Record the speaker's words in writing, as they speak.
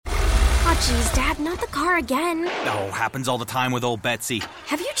Jeez, Dad, not the car again. Oh, happens all the time with old Betsy.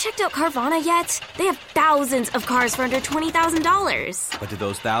 Have you checked out Carvana yet? They have thousands of cars for under $20,000. But do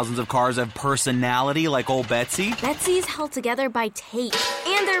those thousands of cars have personality like old Betsy? Betsy's held together by tape.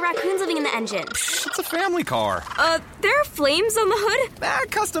 And there are raccoons living in the engine. It's a family car. There are flames on the hood?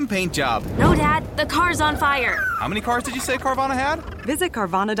 Custom paint job. No, Dad, the car's on fire. How many cars did you say Carvana had? Visit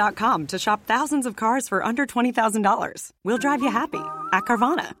Carvana.com to shop thousands of cars for under $20,000. We'll drive you happy at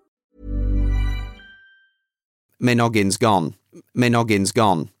Carvana. My noggin's gone. My noggin's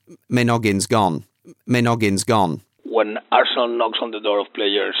gone. My noggin's gone. My noggin's gone. When Arsenal knocks on the door of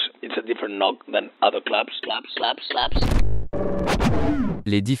players, it's a different knock than other clubs. Slaps.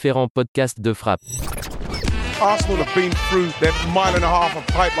 Les différents podcasts de Frappe. Arsenal have been through their mile and a half of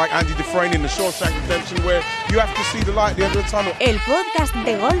pipe like Andy Dufresne in the Shawshank Redemption, where you have to see the light at the end of the tunnel. El podcast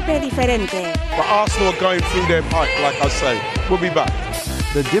de Golpe Diferente. But Arsenal are going through their pipe, like I say. We'll be back.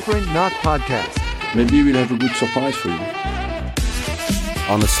 The Different Knock Podcast. Maybe we'll have a good surprise for you.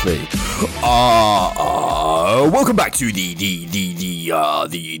 Honestly. Welcome back to the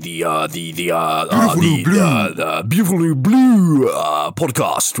Beautiful New Blue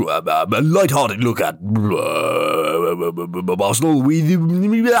podcast. A light-hearted look at Arsenal with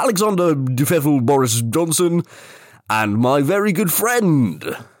Alexander Defeffel, Boris Johnson, and my very good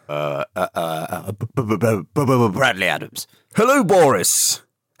friend, Bradley Adams. Hello, Boris.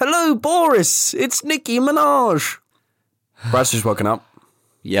 Hello, Boris. It's Nicki Minaj. Brad's just woken up.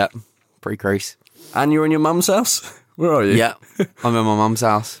 Yep, pre-crease. And you're in your mum's house? Where are you? Yeah, I'm in my mum's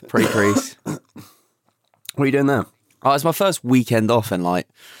house, pre-crease. What are you doing there? Oh, it's my first weekend off in like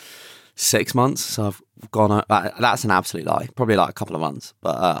 6 months, so I've gone. That's an absolute lie. Probably like a couple of months,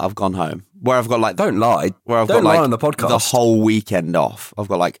 but I've gone home. Where I've got like don't lie. Where I've don't got lie like on the podcast. The whole weekend off. I've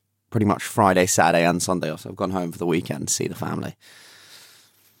got like pretty much Friday, Saturday, and Sunday off. So I've gone home for the weekend to see the family.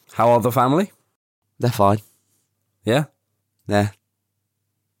 How are the family? They're fine. Yeah? Yeah.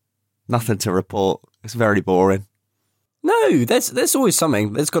 Nothing to report. It's very boring. No, there's always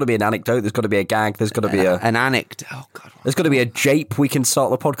something. There's got to be an anecdote. There's got to be a gag. There's got to be an anecdote. Oh God! There's got to be a jape we can start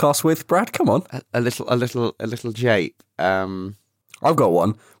the podcast with. Brad, come on. A little jape. I've got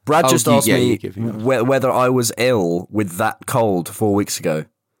one. Brad just asked me whether I was ill with that cold 4 weeks ago.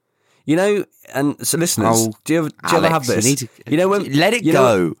 You know, and so listeners, do you ever have this? You know when let it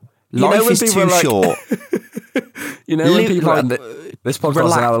go. Life is too short. You know when people are this podcast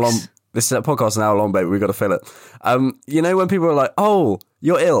is an hour long. This podcast is an hour long, baby. We've got to fill it. You know when people are like, "Oh,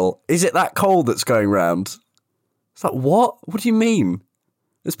 you're ill. Is it that cold that's going round?" It's like, what? What do you mean?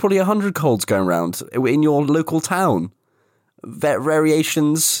 There's probably 100 colds going round in your local town.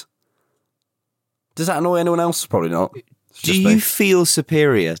 Variations. Does that annoy anyone else? Probably not. Do you feel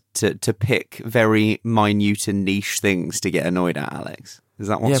superior to pick very minute and niche things to get annoyed at, Alex? Is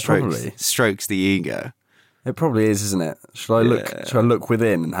that what strokes the ego? It probably is, isn't it? Should I look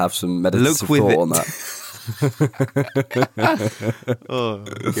within and have some meditative thought on that? Oh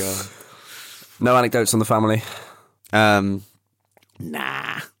God! No anecdotes on the family.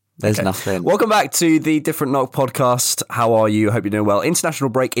 Nah. There's nothing. Welcome back to the Different Knock podcast. How are you? Hope you're doing well. International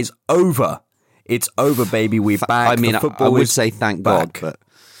break is over. It's over, baby. We're back. I mean, I would say thank God, but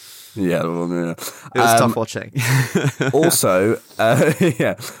yeah, well, yeah. It was tough watching. Also,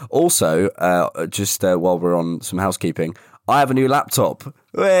 just while we're on some housekeeping, I have a new laptop.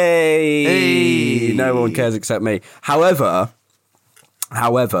 Hey! No one cares except me. However,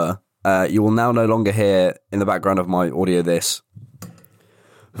 you will now no longer hear in the background of my audio this.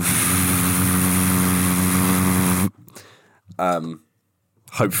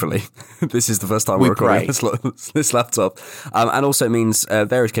 Hopefully, this is the first time we're recording this laptop, and also means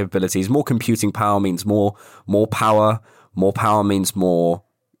various capabilities. More computing power means more power. More power means more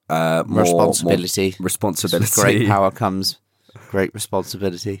responsibility. More responsibility. With great power comes great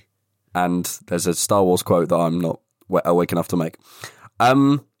responsibility. And there's a Star Wars quote that I'm not awake enough to make.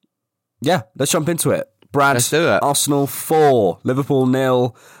 Yeah, let's jump into it. Brad, let's do it. Arsenal 4, Liverpool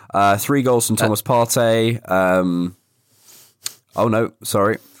 0, 3 goals from Thomas Partey. Oh no,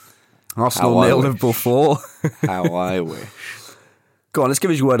 sorry. Arsenal 0, Liverpool 4. How I wish. Go on, let's give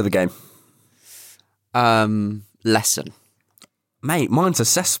us your word of the game. Lesson. Mate, mine's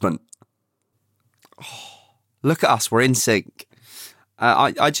assessment. Oh, look at us, we're in sync.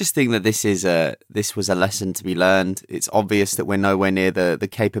 I just think that this was a lesson to be learned. It's obvious that we're nowhere near the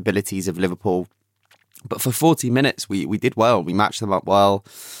capabilities of Liverpool. But for 40 minutes, we did well. We matched them up well.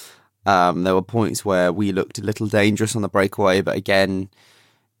 There were points where we looked a little dangerous on the breakaway, but again,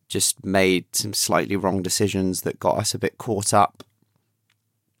 just made some slightly wrong decisions that got us a bit caught up.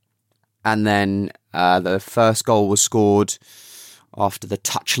 And then the first goal was scored after the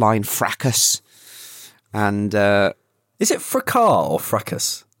touchline fracas. And is it fracas or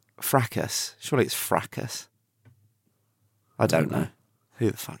fracas? Fracas. Surely it's fracas. I don't know.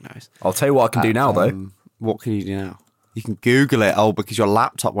 Who the fuck knows? I'll tell you what I can do now, though. What can you do now? You can Google it. Oh, because your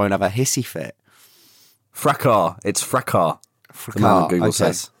laptop won't have a hissy fit. Fracas. It's fracas. Fracas. The man Google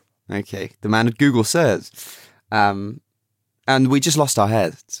says. Okay. The man at Google says. And we just lost our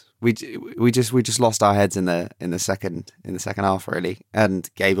heads. We just lost our heads in the second half, really, and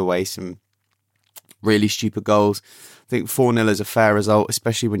gave away some really stupid goals. I think 4-0 is a fair result,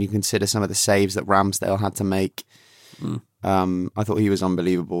 especially when you consider some of the saves that Ramsdale had to make. I thought he was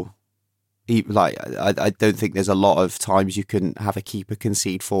unbelievable. I don't think there's a lot of times you can have a keeper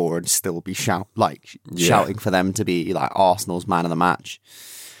concede 4 and still be shouting for them to be like Arsenal's man of the match.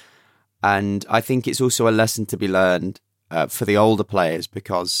 And I think it's also a lesson to be learned for the older players,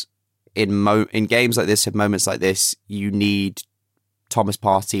 because in games like this, in moments like this, you need Thomas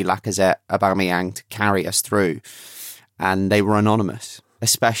Partey, Lacazette, Aubameyang to carry us through, and they were anonymous,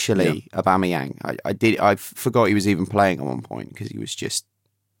 especially Aubameyang. I forgot he was even playing at one point because he was just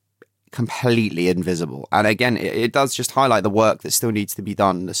completely invisible. And again, it does just highlight the work that still needs to be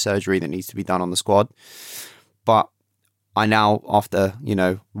done, the surgery that needs to be done on the squad. But I now, after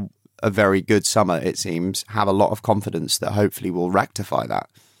a very good summer, it seems, have a lot of confidence that hopefully we'll rectify that.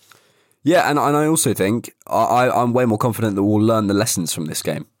 Yeah, and I also think I'm way more confident that we'll learn the lessons from this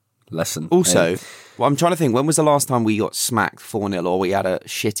game. Also, well, I'm trying to think, when was the last time we got smacked 4-0 or we had a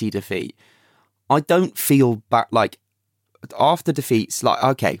shitty defeat? I don't feel back like after defeats,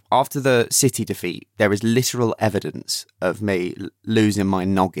 after the City defeat, there is literal evidence of me losing my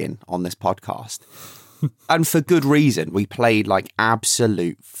noggin on this podcast. And for good reason. We played like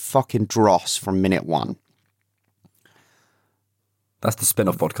absolute fucking dross from minute one. That's the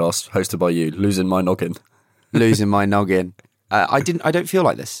spin-off podcast hosted by you, Losing My Noggin. Losing my noggin. I don't feel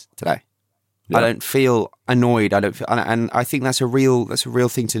like this today. Yeah. I don't feel annoyed. And I think that's a real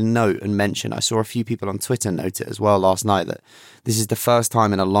thing to note and mention. I saw a few people on Twitter note it as well last night, that this is the first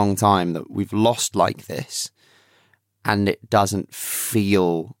time in a long time that we've lost like this, and it doesn't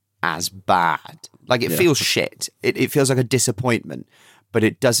feel as bad. Like, it feels shit. It feels like a disappointment, but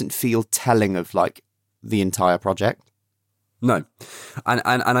it doesn't feel telling of like the entire project. No, and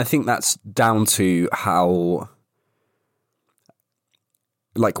I think that's down to how,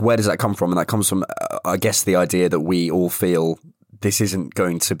 like, where does that come from? And that comes from, I guess, the idea that we all feel this isn't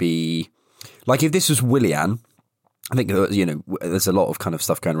going to be like, if this was Willian. I think, there's a lot of kind of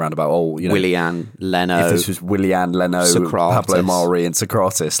stuff going around about, Willian, Leno. If this was Willian, Leno, Socrates. Pablo Mari and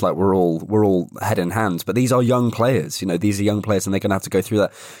Socrates, like, we're all head in hand. But these are young players, these are young players, and they're going to have to go through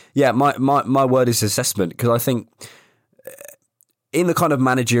that. Yeah, my word is assessment, because I think in the kind of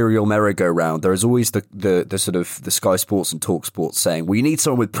managerial merry-go-round, there is always the sort of the Sky Sports and Talk Sports saying, well, you need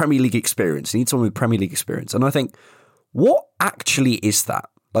someone with Premier League experience. And I think, what actually is that?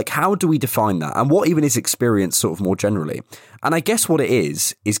 Like, how do we define that? And what even is experience sort of more generally? And I guess what it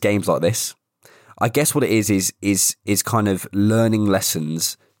is games like this. I guess what it is kind of learning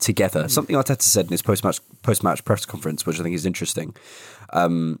lessons together. Something Arteta said in his post-match press conference, which I think is interesting,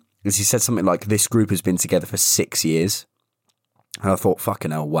 is he said something like, this group has been together for 6 years. And I thought,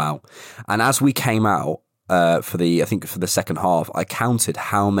 fucking hell, wow. And as we came out for the second half, I counted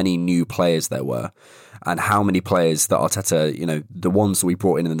how many new players there were, and how many players that Arteta, the ones that we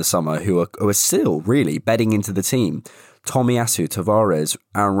brought in the summer, who are still really bedding into the team. Tomiyasu, Tavares,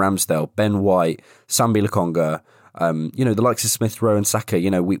 Aaron Ramsdale, Ben White, Sambi Lokonga, the likes of Smith Rowe and Saka.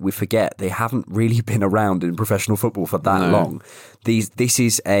 We forget they haven't really been around in professional football for that long. This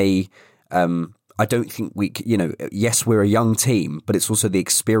is a I don't think yes, we're a young team, but it's also the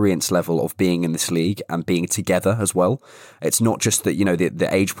experience level of being in this league and being together as well. It's not just that, the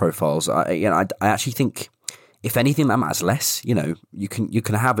age profiles. I actually think, if anything, that matters less. You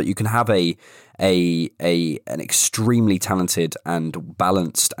can have an extremely talented and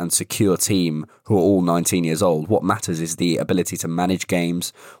balanced and secure team who are all 19 years old. What matters is the ability to manage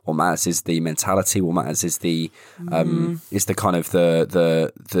games. What matters is the mentality. What matters is the kind of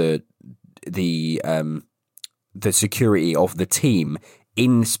the security of the team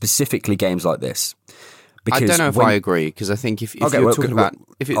in specifically games like this. Because I don't know if I agree, because I think if you're talking about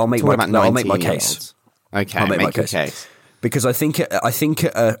 19 I'll make my case. Okay, I'll make my case. Because I think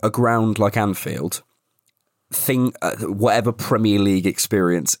a ground like Anfield, whatever Premier League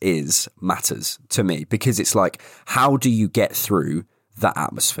experience is matters to me, because it's like, how do you get through that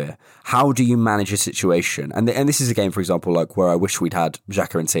atmosphere? How do you manage a situation? And this is a game, for example, like where I wish we'd had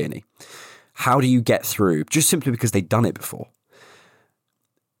Xhaka and Tierney. How do you get through, just simply because they've done it before?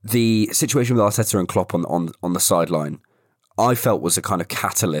 The situation with Arteta and Klopp on the sideline, I felt was a kind of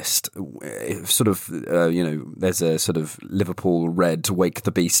catalyst, sort of, there's a sort of Liverpool red wake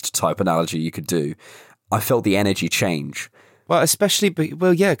the beast type analogy you could do. I felt the energy change. Well, especially,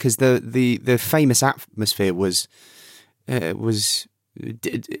 because the famous atmosphere was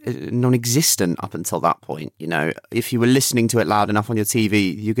non-existent up until that point. If you were listening to it loud enough on your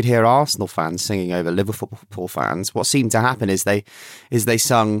TV, you could hear Arsenal fans singing over Liverpool fans. What seemed to happen is they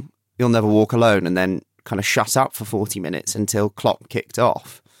sung "You'll Never Walk Alone" and then kind of shut up for 40 minutes until Klopp kicked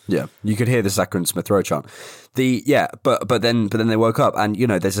off. Yeah, you could hear the Saka and Smith Rowe chant. But then they woke up, and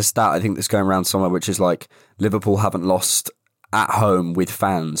there's a stat I think that's going around somewhere, which is like Liverpool haven't lost at home with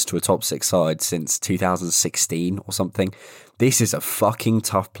fans to a top 6 side since 2016 or something. This is a fucking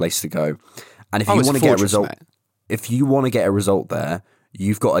tough place to go, and if you want to get a result, there,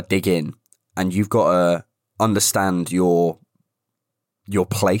 you've got to dig in, and you've got to understand your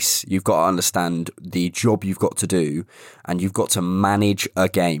place. You've got to understand the job you've got to do, and you've got to manage a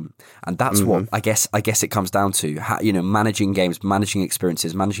game. And that's what I guess it comes down to. Managing games, managing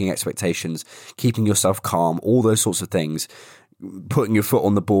experiences, managing expectations, keeping yourself calm, all those sorts of things. Putting your foot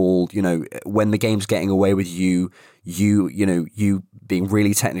on the ball, when the game's getting away with you being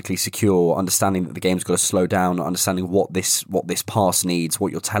really technically secure, understanding that the game's got to slow down, understanding what this pass needs,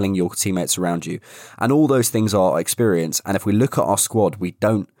 what you're telling your teammates around you, and all those things are experience. And if we look at our squad, we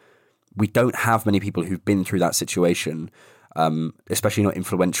don't have many people who've been through that situation, especially not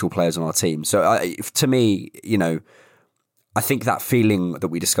influential players on our team. So to me, I think that feeling that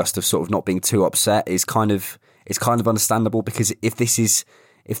we discussed of sort of not being too upset is kind of understandable, because if this is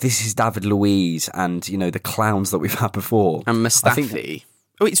David Luiz and the clowns that we've had before and Mustafi,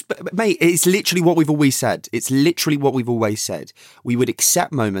 it's literally what we've always said. We would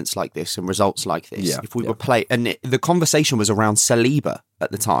accept moments like this and results like this if we were playing. And the conversation was around Saliba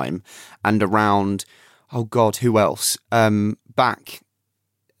at the time, and around who else back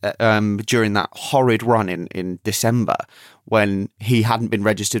during that horrid run in December, when he hadn't been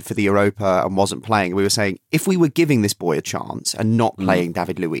registered for the Europa and wasn't playing. We were saying, if we were giving this boy a chance and not playing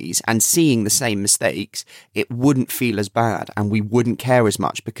David Luiz and seeing the same mistakes, it wouldn't feel as bad, and we wouldn't care as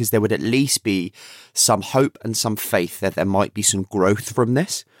much, because there would at least be some hope and some faith that there might be some growth from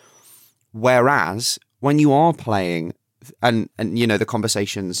this. Whereas when you are playing, and the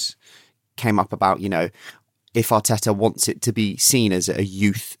conversations came up about, if Arteta wants it to be seen as a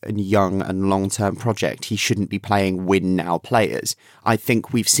youth and young and long-term project, he shouldn't be playing win-now players. I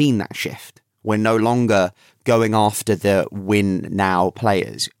think we've seen that shift. We're no longer going after the win-now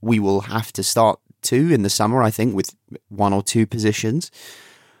players. We will have to start in the summer, I think, with 1 or 2 positions.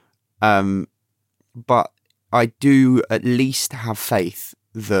 But I do at least have faith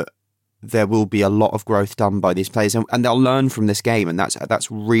that there will be a lot of growth done by these players, and they'll learn from this game, and that's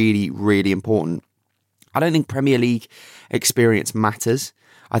really, really important. I don't think Premier League experience matters.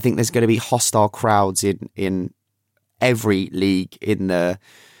 I think there's going to be hostile crowds in every league in the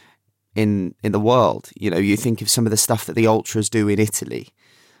world. You think of some of the stuff that the ultras do in Italy.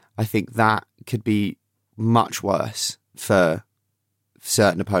 I think that could be much worse for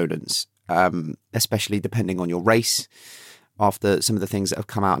certain opponents, especially depending on your race. After some of the things that have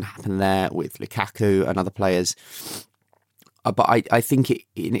come out and happened there with Lukaku and other players. But I think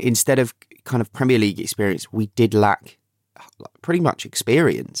instead of kind of Premier League experience, we did lack pretty much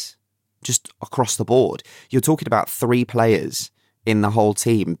experience just across the board. You're talking about 3 players in the whole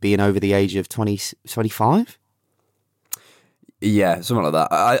team being over the age of 25. Yeah, something like that.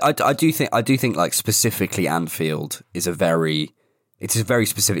 I do think like specifically Anfield is a very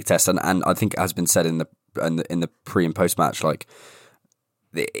specific test, and I think it has been said in the pre and post match, like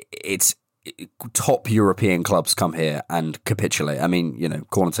it's top European clubs come here and capitulate. I mean,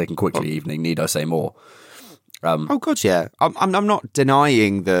 corner taken quickly evening, need I say more? Oh god, yeah. I'm not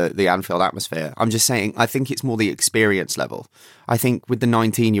denying the Anfield atmosphere. I'm just saying I think it's more the experience level. I think with the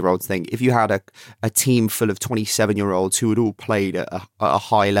 19-year-olds thing, if you had a team full of 27-year-olds who had all played at a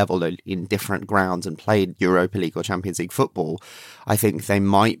high level in different grounds and played Europa League or Champions League football, I think they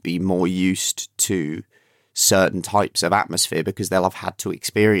might be more used to certain types of atmosphere because they'll have had to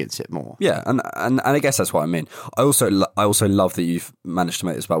experience it more. Yeah, and I guess that's what I mean. I also love that you've managed to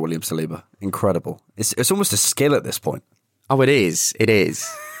make this about William Saliba. Incredible. It's almost a skill at this point. Oh, it is.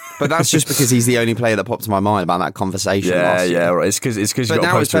 But that's just because he's the only player that popped to my mind about that conversation. Yeah, right. It's because you got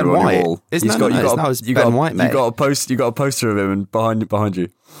a poster of him on your wall. It's Ben White, mate. You got a poster of him behind you.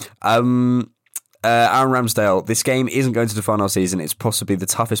 Aaron Ramsdale, this game isn't going to define our season. It's possibly the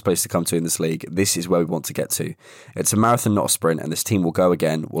toughest place to come to in this league. This is where we want to get to. It's a marathon, not a sprint, and this team will go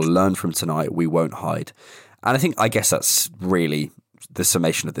again. We'll learn from tonight. We won't hide. And I guess that's really the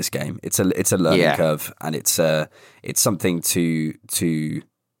summation of this game. It's a learning curve, and it's something to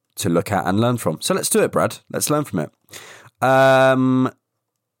look at and learn from. So let's do it, Brad. Let's learn from it.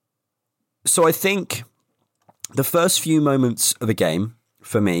 So I think the first few moments of a game,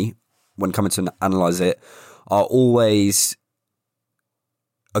 for me, when coming to analyse it, are always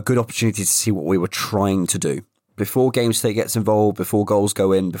a good opportunity to see what we were trying to do. Before game state gets involved, before goals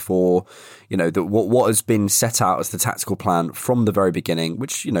go in, before, what has been set out as the tactical plan from the very beginning,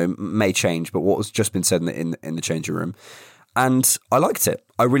 which, may change, but what has just been said in the changing room. And I liked it.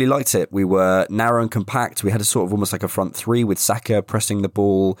 I really liked it. We were narrow and compact. We had a sort of almost like a front three with Saka pressing the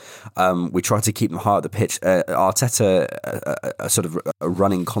ball. We tried to keep them high at the pitch. Arteta, a sort of a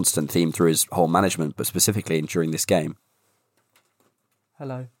running constant theme through his whole management, but specifically during this game.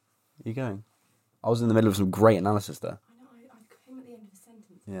 Hello. Where are you going? I was in the middle of some great analysis there. I know, I came at the end of the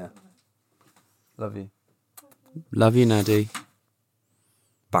sentence. Yeah. Love you. Love you, Nadie.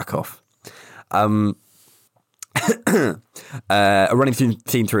 Back off. A running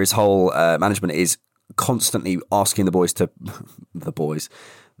theme through his whole management is constantly asking the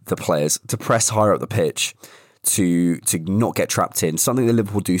players to press higher up the pitch, to not get trapped in. Something that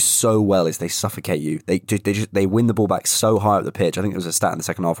Liverpool do so well is they suffocate you. They win the ball back so high up the pitch. I think there was a stat in the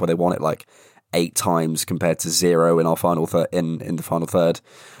second half where they won it like 8 times compared to 0 in our final in the final third.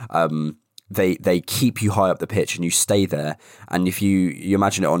 They keep you high up the pitch and you stay there. And if you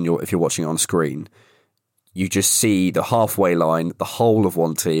imagine it if you're watching it on screen, you just see the halfway line, the whole of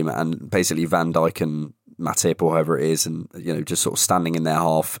one team, and basically Van Dijk and Matip or whoever it is, and just sort of standing in their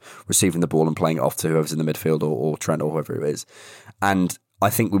half, receiving the ball and playing it off to whoever's in the midfield or Trent or whoever it is. And I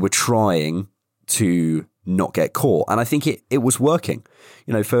think we were trying to not get caught, and I think it was working.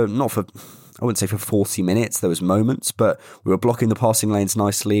 I wouldn't say for 40 minutes. There was moments, but we were blocking the passing lanes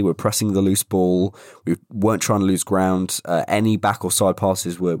nicely. We were pressing the loose ball. We weren't trying to lose ground. Any back or side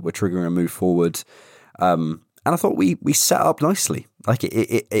passes were triggering a move forward. And I thought we set up nicely. Like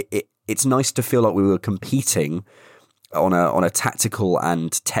it's nice to feel like we were competing on a tactical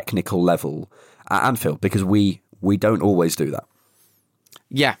and technical level at Anfield, because we don't always do that.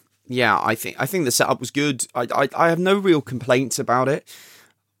 Yeah. I think the setup was good. I have no real complaints about it.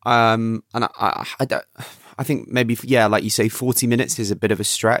 And I think maybe, like you say, 40 minutes is a bit of a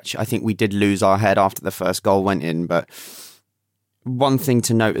stretch. I think we did lose our head after the first goal went in. But one thing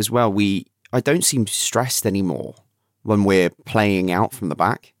to note as well, I don't seem stressed anymore when we're playing out from the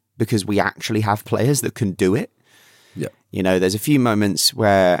back, because we actually have players that can do it. Yeah. There's a few moments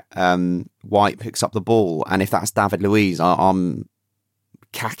where White picks up the ball, and if that's David Luiz, I'm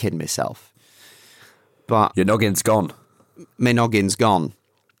cacking myself. But your noggin's gone. My noggin's gone.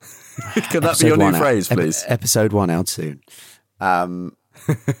 Could that be your new phrase, please? Episode 1 out soon. Oh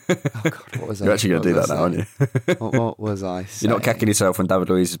God, what was I? You're actually going to do that now, aren't you? What was I saying? You're not cacking yourself when David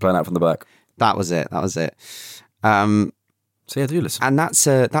Luiz is playing out from the back. That was it. So yeah, do listen. And that's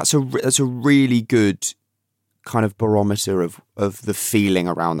a really good kind of barometer of the feeling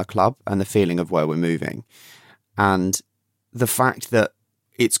around the club and the feeling of where we're moving, and the fact that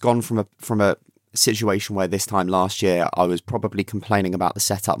it's gone from a situation where this time last year I was probably complaining about the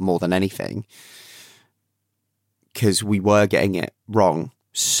setup more than anything, because we were getting it wrong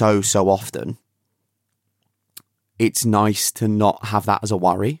so often. It's nice to not have that as a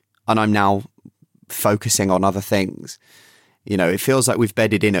worry, and I'm now focusing on other things. It feels like we've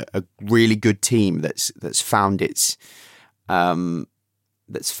bedded in a really good team that's found its kind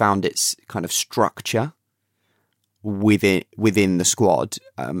of structure within the squad.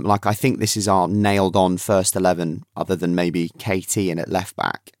 I think this is our nailed on first 11, other than maybe KT in at left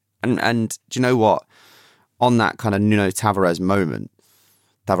back. And do you know what? On that kind of Nuno Tavares moment,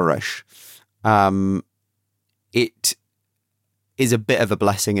 it is a bit of a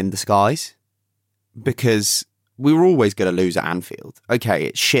blessing in disguise, because we were always going to lose at Anfield. Okay,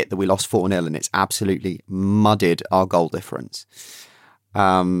 it's shit that we lost 4-0 and it's absolutely mudded our goal difference.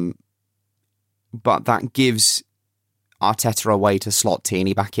 But that gives Arteta a way to slot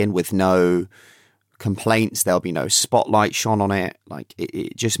Tierney back in with no complaints. There'll be no spotlight shone on it.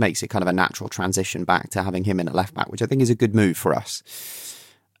 It just makes it kind of a natural transition back to having him in at left back, which I think is a good move for us.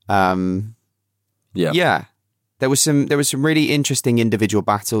 Yeah. There was some really interesting individual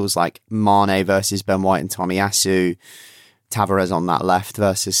battles, like Mane versus Ben White and Tomiyasu, Tavares on that left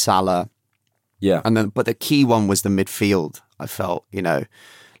versus Salah. Yeah. But the key one was the midfield. I felt,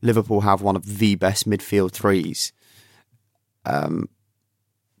 Liverpool have one of the best midfield threes.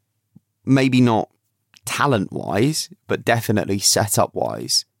 Maybe not talent-wise, but definitely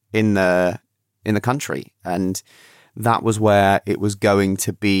setup-wise in the country. And that was where it was going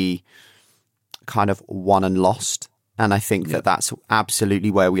to be kind of won and lost. And I think that that's absolutely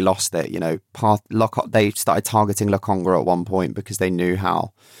where we lost it. You know, they started targeting Lokonga at one point because they knew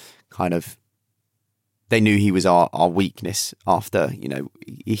they knew he was our weakness after, you know,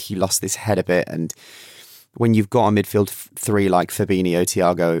 he lost his head a bit. And when you've got a midfield three like Fabinho,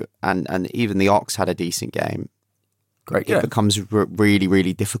 Thiago, and even the Ox had a decent game, it becomes really,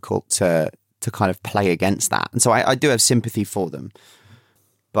 really difficult to kind of play against that. And so I do have sympathy for them.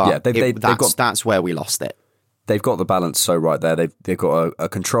 But that's where we lost it. They've got the balance so right there. They've got a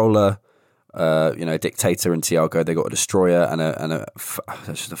controller, a dictator in Thiago. They've got a destroyer and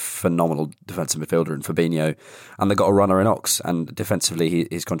just a phenomenal defensive midfielder in Fabinho, and they've got a runner in Ox. And defensively,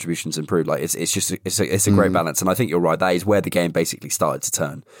 his contributions improved. Like it's a great balance. And I think you're right. That is where the game basically started to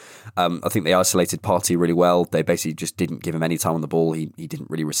turn. I think they isolated Partey really well. They basically just didn't give him any time on the ball. He didn't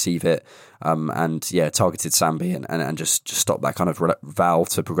really receive it. Targeted Sambi and just stopped that kind of vow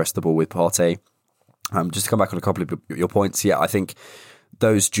to progress the ball with Partey. Just to come back on a couple of your points, I think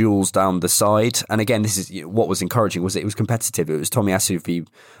those duels down the side, and again, this is what was encouraging, was it was competitive. It was Tomiyasu v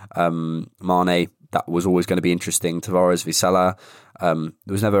Mane. That was always going to be interesting. Tavares v Salah. There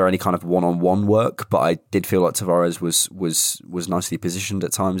was never any kind of one-on-one work, but I did feel like Tavares was nicely positioned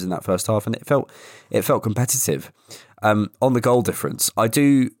at times in that first half, and it felt competitive. On the goal difference, I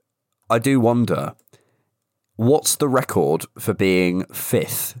do wonder, what's the record for being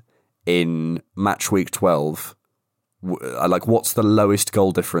fifth in match week 12? Like, what's the lowest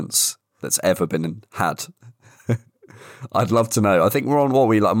goal difference that's ever been had? I'd love to know. I think we're on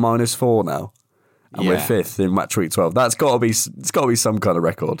 -4 now, and we're fifth in match week 12. It's got to be some kind of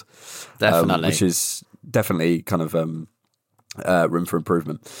record, definitely, which is definitely kind of room for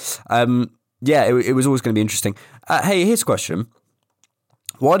improvement. It was always going to be interesting. Hey, here's a question: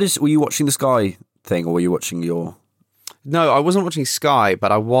 were you watching the Sky thing, or were you watching your? No, I wasn't watching Sky,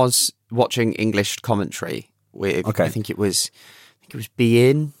 but I was watching English commentary. I think it was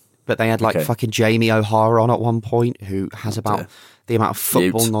beIN, but they had fucking Jamie O'Hara on at one point, who has about the amount of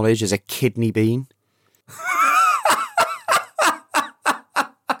football knowledge as a kidney bean.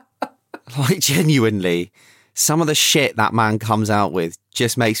 Like, genuinely, some of the shit that man comes out with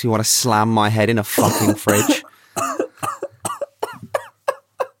just makes me want to slam my head in a fucking fridge.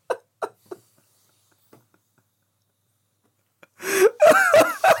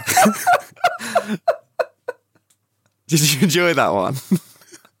 Did you enjoy that one?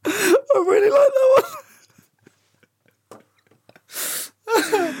 I really like that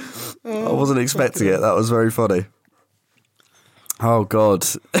one. I wasn't expecting it. That was very funny. Oh God,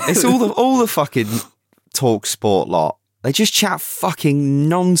 it's all the fucking talk sport lot. They just chat fucking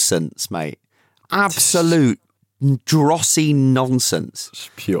nonsense, mate. Absolute drossy nonsense.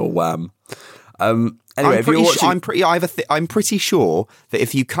 Just pure wham. Anyway, I'm pretty sure that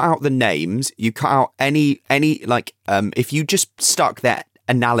if you cut out the names, you cut out any if you just stuck that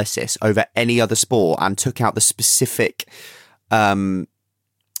analysis over any other sport and took out the specific like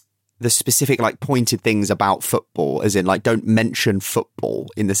pointed things about football, as in like don't mention football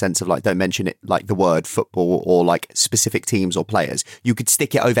in the sense of like don't mention it like the word football or like specific teams or players, you could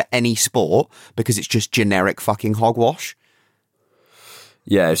stick it over any sport because it's just generic fucking hogwash.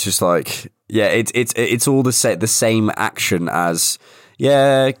 Yeah, it's just like, it's all the same action as,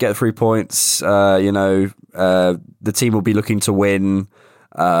 get 3 points. The team will be looking to win.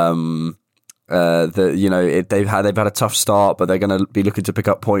 They've had a tough start, but they're going to be looking to pick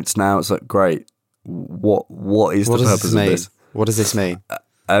up points now. It's like, great. What is the purpose of this? What does this mean?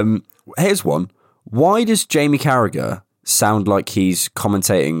 Here's one. Why does Jamie Carragher sound like he's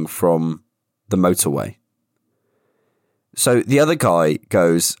commentating from the motorway? So the other guy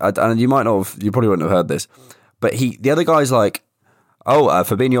goes, and you probably wouldn't have heard this, but the other guy's like,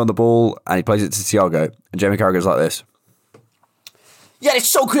 Fabinho on the ball, and he plays it to Thiago, and Jamie Carragher's like this. Yeah, it's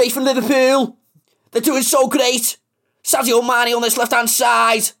so great for Liverpool. They're doing so great. Sadio Mane on this left-hand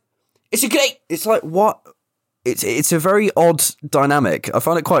side. It's like, what? It's a very odd dynamic. I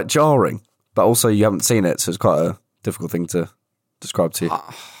find it quite jarring, but also you haven't seen it, so it's quite a difficult thing to describe to you.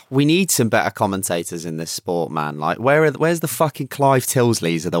 We need some better commentators in this sport, man. Like, where's the fucking Clive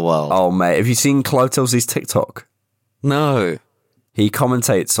Tillsleys of the world? Oh, mate, have you seen Clive Tillsley's TikTok? No. He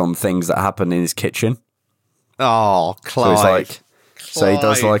commentates on things that happen in his kitchen. Oh, Clive. So he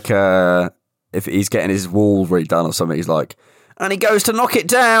does like, if he's getting his wall redone or something, he's like, and he goes to knock it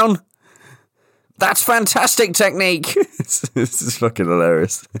down. That's fantastic technique. This is fucking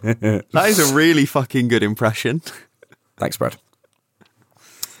hilarious. That is a really fucking good impression. Thanks, Brad.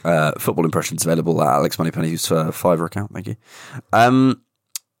 Football impressions available at Alex Moneypenny's Fiverr account. Thank you.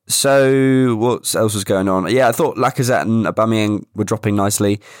 So what else was going on? Yeah, I thought Lacazette and Aubameyang were dropping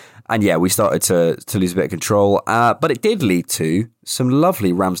nicely. And yeah, we started to lose a bit of control, but it did lead to some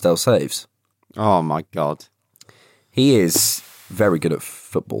lovely Ramsdale saves. Oh my God. He is very good at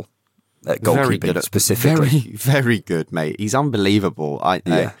football, at goalkeeping specifically. Very, very good, mate. He's unbelievable. I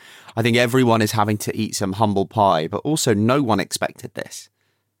think everyone is having to eat some humble pie, but also no one expected this.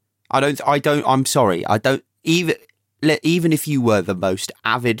 I'm sorry. I don't even if you were the most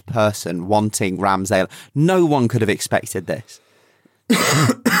avid person wanting Ramsdale, no one could have expected this.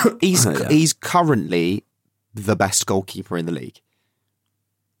 He's currently the best goalkeeper in the league.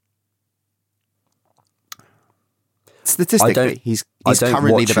 Statistically, he's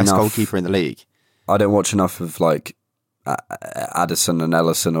currently the best goalkeeper in the league. I don't watch enough of like Addison and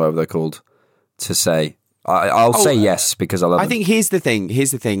Ellison, or whatever they're called, to say. I'll say yes because I love them. I think here's the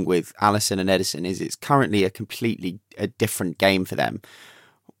thing with Alisson and Edison is it's currently a different game for them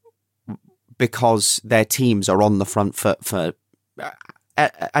because their teams are on the front foot. For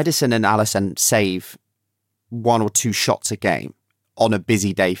Edison and Alisson save 1 or 2 shots a game on a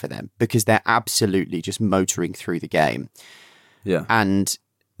busy day for them because they're absolutely just motoring through the game. Yeah. And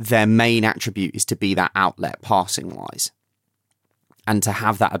their main attribute is to be that outlet passing wise and to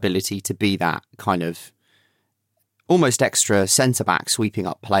have that ability to be that kind of almost extra centre-back sweeping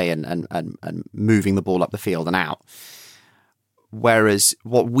up play and moving the ball up the field and out. Whereas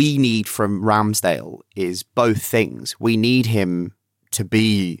what we need from Ramsdale is both things. We need him to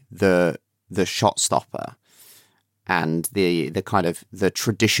be the shot stopper and the kind of the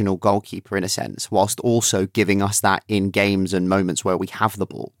traditional goalkeeper in a sense, whilst also giving us that in games and moments where we have the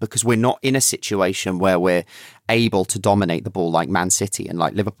ball, because we're not in a situation where we're able to dominate the ball like Man City and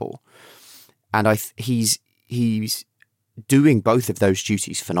like Liverpool. And he's doing both of those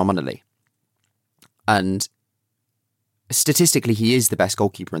duties phenomenally. And statistically, he is the best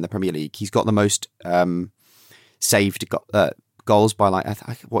goalkeeper in the Premier League. He's got the most saved goals by like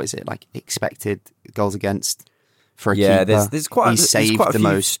expected goals against for a keeper. There's quite a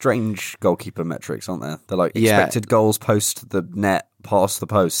few strange goalkeeper metrics, aren't there? They're like expected goals post the net, past the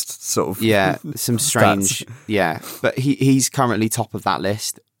post, sort of. Yeah, some strange. Yeah, but he's currently top of that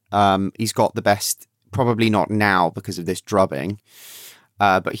list. He's got the best. Probably not now because of this drubbing,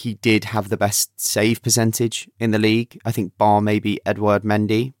 but he did have the best save percentage in the league. I think bar maybe Edouard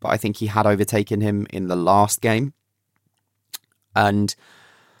Mendy, but I think he had overtaken him in the last game. And,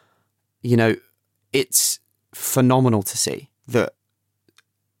 you know, it's phenomenal to see that.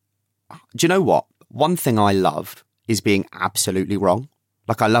 Do you know what? One thing I love is being absolutely wrong.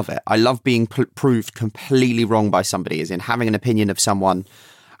 Like, I love it. I love being proved completely wrong by somebody, as in having an opinion of someone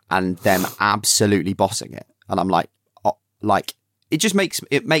and them absolutely bossing it. And I'm like, it just makes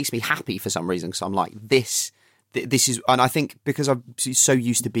me happy for some reason. So I'm like, this is, and I think because I'm so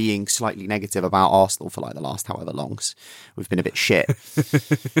used to being slightly negative about Arsenal for like the last however longs, we've been a bit shit.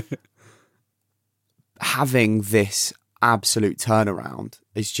 Having this absolute turnaround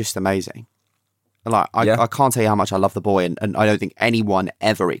is just amazing. Like, I can't tell you how much I love the boy, and I don't think anyone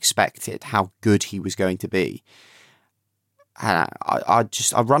ever expected how good he was going to be. And I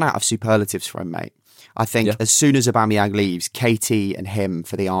run out of superlatives for him, mate. I think as soon as Aubameyang leaves, KT and him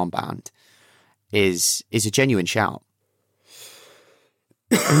for the armband is a genuine shout.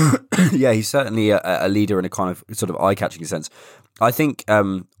 Yeah, he's certainly a leader in a kind of sort of eye-catching sense. I think,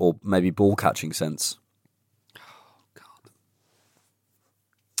 or maybe ball-catching sense. Oh,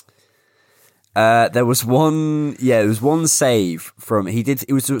 God. There was one save from,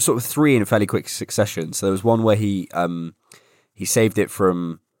 it was sort of 3 in a fairly quick succession. So there was one where he saved it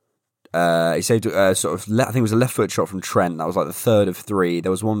from, I think it was a left foot shot from Trent. That was like the 3rd of 3.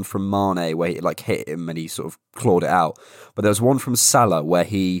 There was one from Mane where he like hit him and he sort of clawed it out. But there was one from Salah where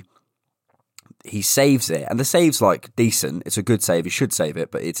he saves it, and the save's like decent. It's a good save. He should save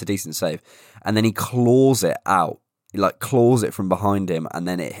it, but it's a decent save. And then he claws it out. He like claws it from behind him, and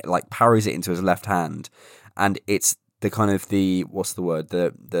then it like parries it into his left hand. And it's the kind of the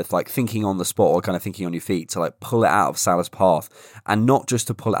like thinking on the spot, or kind of thinking on your feet to like pull it out of Salah's path, and not just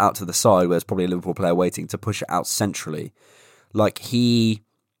to pull it out to the side where there's probably a Liverpool player waiting, to push it out centrally. Like his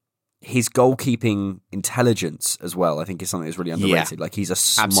goalkeeping intelligence as well, I think, is something that's really underrated. Like, he's a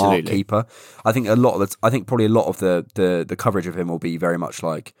smart keeper. I think probably a lot of the coverage of him will be very much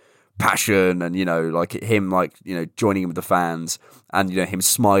like passion, and like him, like joining in with the fans, and him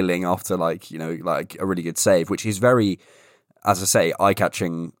smiling after like a really good save, which is very, as I say,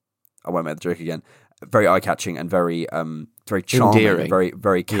 eye-catching. I won't make the joke again. Very eye-catching and very very charming, endearing. Very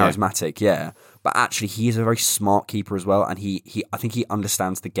very charismatic. Yeah, but actually he is a very smart keeper as well, and I think he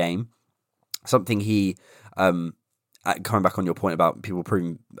understands the game. Something he coming back on your point about people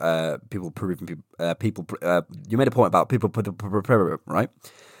proving you made a point about people right.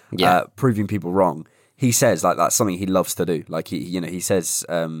 proving people wrong. He says like that's something he loves to do. Like he says,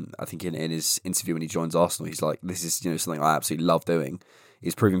 I think in his interview when he joins Arsenal, he's like, this is something I absolutely love doing,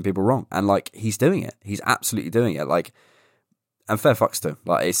 is proving people wrong, and like he's doing it. He's absolutely doing it. Like, and fair fucks to him.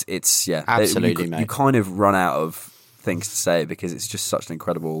 Like it's absolutely, mate. You kind of run out of things to say because it's just such an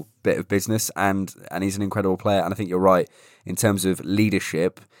incredible bit of business, and he's an incredible player. And I think you're right in terms of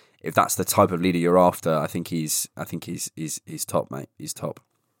leadership. If that's the type of leader you're after, I think he's top, mate. He's top.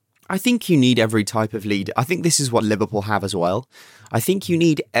 I think you need every type of leader. I think this is what Liverpool have as well. I think you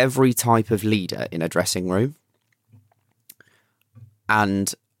need every type of leader in a dressing room.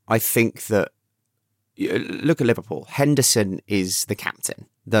 And I think that, look at Liverpool. Henderson is the captain,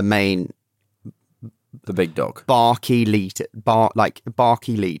 the big dog. Barky leader.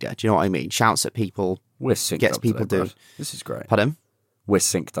 Barky leader. Do you know what I mean? Shouts at people. We're synced gets up people today, doing. Brad. This is great. Pardon? We're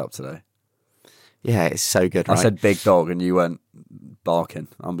synced up today. Yeah, it's so good, right? I said big dog and you went barking.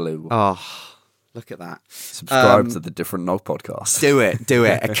 Unbelievable. Oh, look at that. Subscribe to the Different Nog podcast. Do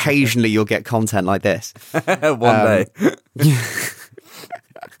it. Occasionally you'll get content like this. One day.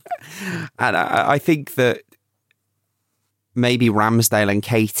 And I think that maybe Ramsdale and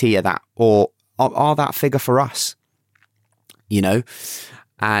KT are that, or are that figure for us,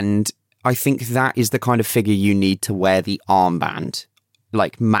 and I think that is the kind of figure you need to wear the armband,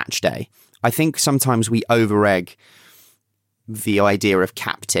 like match day. I think sometimes we over-egg the idea of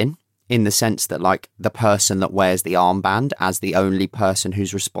captain in the sense that like the person that wears the armband as the only person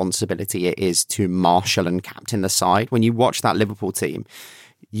whose responsibility it is to marshal and captain the side. When you watch that Liverpool team,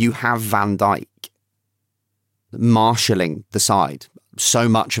 you have Van Dijk marshalling the side so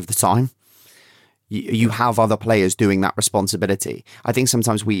much of the time. You have other players doing that responsibility. I think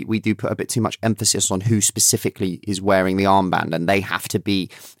sometimes we do put a bit too much emphasis on who specifically is wearing the armband, and they have to be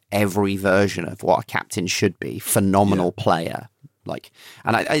every version of what a captain should be. Phenomenal player.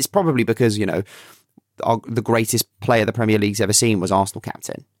 It's probably because, the greatest player the Premier League's ever seen was Arsenal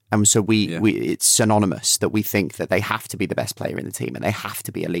captain. And so it's synonymous that we think that they have to be the best player in the team and they have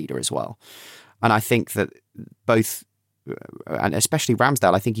to be a leader as well. And I think that both, and especially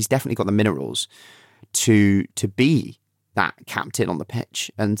Ramsdale, I think he's definitely got the minerals to be that captain on the pitch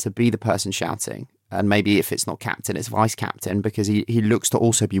and to be the person shouting. And maybe if it's not captain, it's vice captain, because he looks to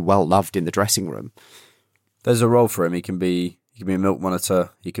also be well loved in the dressing room. There's a role for him. He can be a milk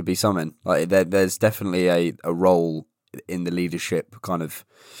monitor. He could be something. Like there's definitely a role in the leadership kind of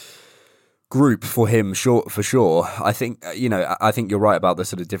group for him, for sure. I think I think you're right about the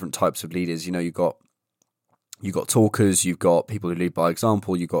sort of different types of leaders. You've got talkers, you've got people who lead by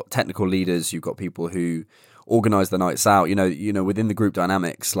example, you've got technical leaders, you've got people who organise the nights out. Within the group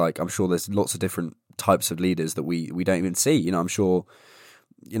dynamics, like I'm sure there's lots of different types of leaders that we don't even see. I'm sure.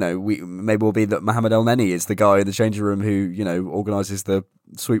 Maybe we'll be that Mohamed El Neni is the guy in the changing room who, organises the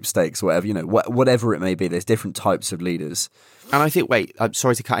sweepstakes or whatever, whatever it may be. There's different types of leaders. And I think, I'm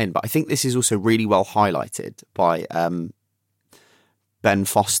sorry to cut in, but I think this is also really well highlighted by Ben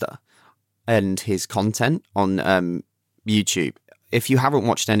Foster and his content on YouTube. If you haven't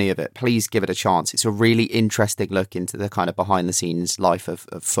watched any of it, please give it a chance. It's a really interesting look into the kind of behind the scenes life of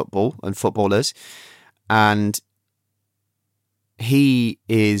football and footballers. And he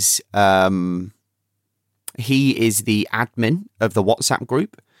is the admin of the WhatsApp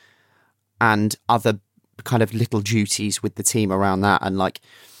group and other kind of little duties with the team around that. And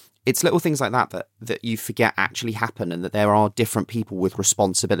it's little things like that you forget actually happen, and that there are different people with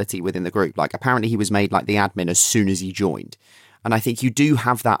responsibility within the group. Apparently he was made the admin as soon as he joined. And I think you do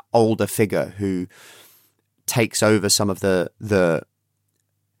have that older figure who takes over some of the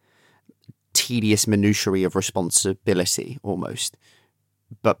tedious minutiae of responsibility almost,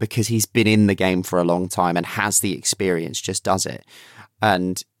 but because he's been in the game for a long time and has the experience, just does it.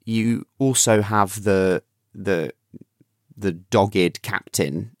 And you also have the dogged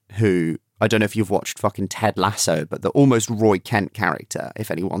captain who, I don't know if you've watched fucking Ted Lasso, but the almost Roy Kent character,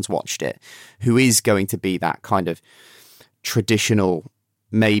 if anyone's watched it, who is going to be that kind of traditional,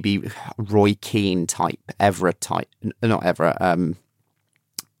 maybe Roy Keane type, Everett type, not Everett,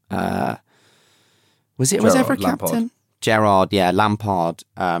 was Everett captain? Gerrard, yeah, Lampard,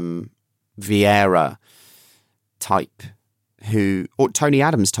 Vieira type, or Tony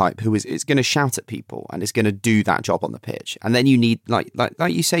Adams type, who is going to shout at people and is going to do that job on the pitch. And then you need, like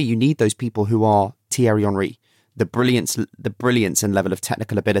you say, you need those people who are Thierry Henry, the brilliance and level of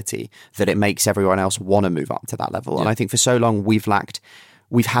technical ability that it makes everyone else want to move up to that level. Yeah. And I think for so long we've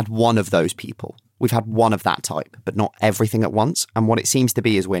had one of those people. We've had one of that type, but not everything at once. And what it seems to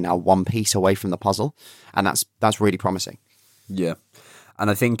be is we're now one piece away from the puzzle. And that's really promising. Yeah.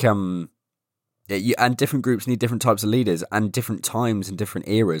 And I think and different groups need different types of leaders and different times and different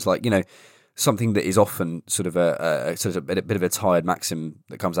eras. Like, something that is often sort of a bit of a tired maxim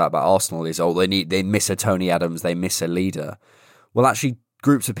that comes out about Arsenal is, they miss a Tony Adams, they miss a leader. Well, actually,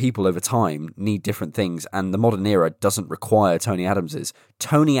 groups of people over time need different things, and the modern era doesn't require Tony Adams's.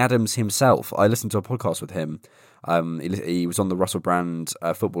 Tony Adams himself, I listened to a podcast with him. He was on the Russell Brand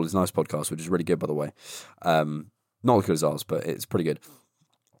Football is Nice podcast, which is really good, by the way. Not as good as ours, but it's pretty good.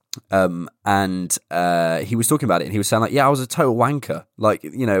 And he was talking about it, and he was saying, like, I was a total wanker,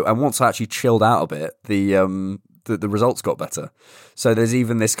 and once I actually chilled out a bit, the results got better. So there's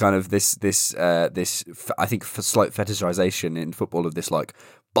even this kind of this I think for slight fetishization in football of this like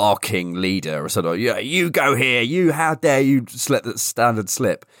barking leader, or sort of, you go here, how dare you slip that standard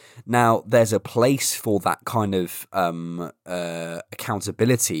slip. Now there's a place for that kind of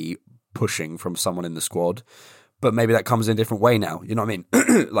accountability pushing from someone in the squad. But maybe that comes in a different way now. You know what I mean?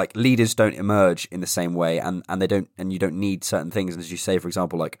 Like, leaders don't emerge in the same way, and they don't, and you don't need certain things. And as you say, for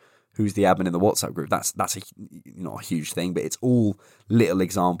example, like, who's the admin in the WhatsApp group? That's not a huge thing, but it's all little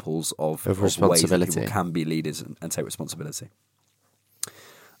examples of ways that people can be leaders and take responsibility.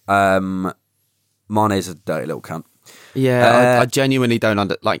 Mane's a dirty little cunt. Yeah, I genuinely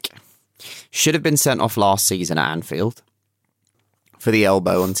don't should have been sent off last season at Anfield for the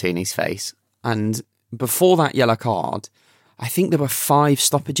elbow on Tierney's face, and before that yellow card, I think there were 5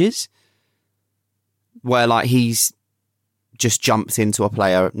 stoppages where he's just jumped into a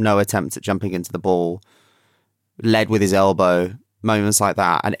player, no attempt at jumping into the ball, led with his elbow, moments like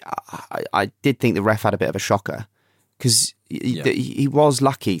that. And I did think the ref had a bit of a shocker because he was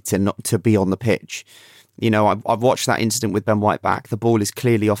lucky to be on the pitch. I've watched that incident with Ben White back. The ball is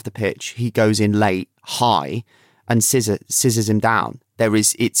clearly off the pitch. He goes in late, high, and scissors him down.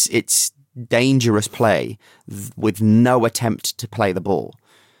 It's dangerous play with no attempt to play the ball.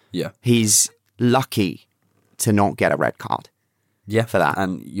 Yeah. He's lucky to not get a red card. Yeah. For that.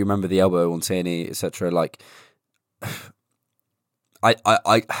 And you remember the elbow on Tierney, etc. Like, a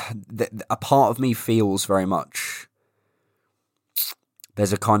part of me feels very much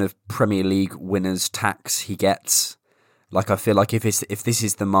there's a kind of Premier League winner's tax he gets. Like, I feel like if this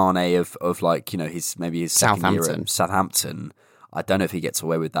is the Mane of his second year at Southampton, I don't know if he gets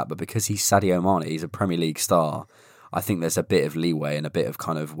away with that, but because he's Sadio Mane, he's a Premier League star, I think there's a bit of leeway and a bit of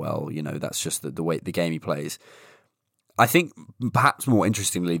kind of, that's just the way the game he plays. I think perhaps more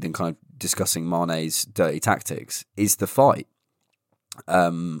interestingly than kind of discussing Mane's dirty tactics is the fight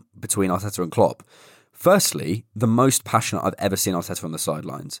between Arteta and Klopp. Firstly, the most passionate I've ever seen Arteta on the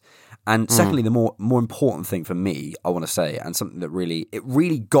sidelines. And secondly, the more important thing for me, I want to say, and something that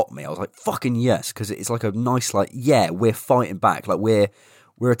really got me, I was like, fucking yes, because it's like a nice, we're fighting back. Like,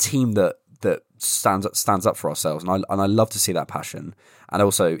 we're a team that stands up for ourselves. And I love to see that passion. And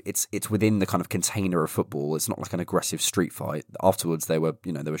also, it's within the kind of container of football. It's not like an aggressive street fight. Afterwards, they were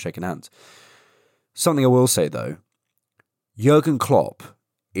shaking hands. Something I will say, though, Jurgen Klopp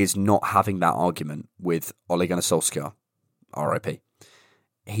is not having that argument with Ole Gunnar Solskjaer, RIP.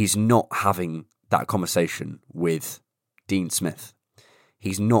 He's not having that conversation with Dean Smith.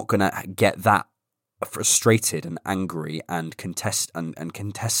 He's not going to get that frustrated and angry and contest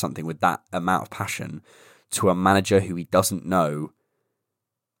something with that amount of passion to a manager who he doesn't know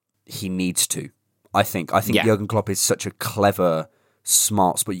he needs to. I think Jurgen Klopp is such a clever,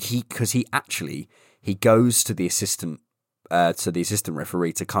 smart, but he goes to the assistant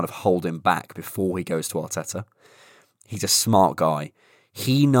referee to kind of hold him back before he goes to Arteta. He's a smart guy.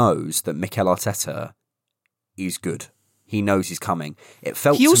 He knows that Mikel Arteta is good. He knows he's coming. It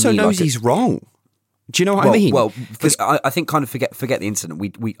felt. He also knows he's wrong. Do you know what I mean? Well, I think kind of forget the incident.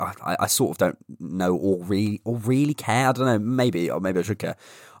 I sort of don't know or really care. I don't know. Maybe I should care.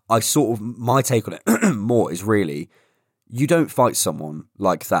 My take on it more is really, you don't fight someone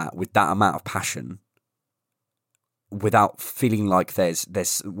like that with that amount of passion without feeling like there's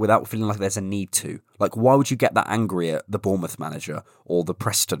a need to. Like, why would you get that angry at the Bournemouth manager or the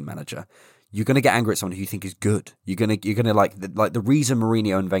Preston manager? You're going to get angry at someone who you think is good. You're going to like the reason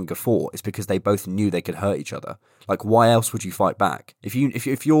Mourinho and Wenger fought is because they both knew they could hurt each other. Like, why else would you fight back? If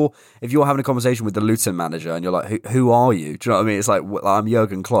you're having a conversation with the Luton manager and you're like, who are you? Do you know what I mean? It's like, well, I'm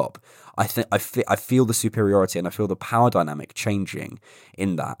Jurgen Klopp. I feel the superiority and I feel the power dynamic changing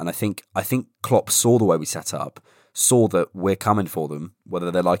in that. And I think Klopp saw the way we set up, saw that we're coming for them,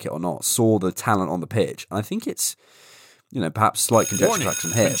 whether they like it or not, saw the talent on the pitch. And I think it's, perhaps slight conjecture tracks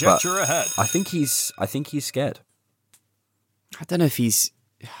from here, but ahead. I think he's scared. I don't know if he's.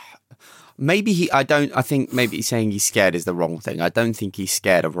 I think maybe saying he's scared is the wrong thing. I don't think he's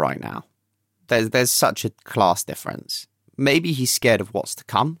scared of right now. There's such a class difference. maybe he's scared of what's to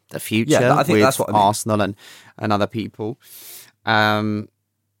come, the future. Yeah, I think with that's what I mean. Arsenal and other people. I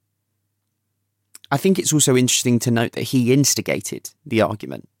think it's also interesting to note that he instigated the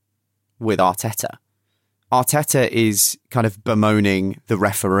argument with Arteta. Arteta is kind of bemoaning the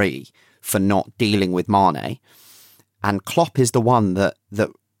referee for not dealing with Mane, and Klopp is the one that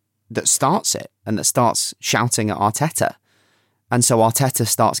starts it and that starts shouting at Arteta, and so Arteta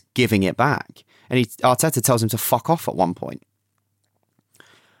starts giving it back, and Arteta tells him to fuck off at one point,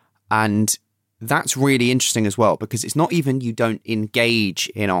 and that's really interesting as well, because it's not even you don't engage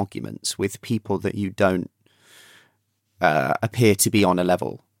in arguments with people that you don't appear to be on a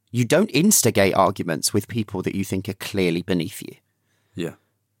level. You don't instigate arguments with people that you think are clearly beneath you. Yeah.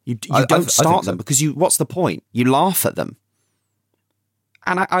 You don't start them because what's the point? You laugh at them.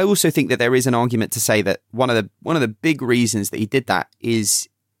 And I also think that there is an argument to say that one of the big reasons that he did that is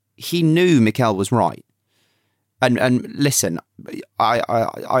he knew Mikel was right. And listen, I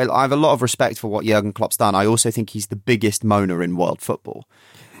have a lot of respect for what Jurgen Klopp's done. I also think he's the biggest moaner in world football.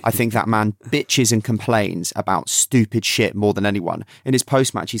 I think that man bitches and complains about stupid shit more than anyone. In his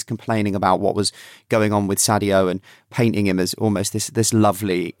post-match, he's complaining about what was going on with Sadio and painting him as almost this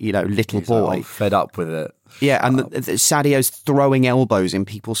lovely, little boy. Like, fed up with it. Yeah, and Sadio's throwing elbows in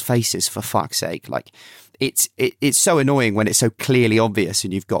people's faces, for fuck's sake. Like, it's so annoying when it's so clearly obvious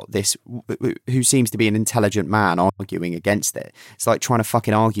and you've got this who seems to be an intelligent man arguing against it. It's like trying to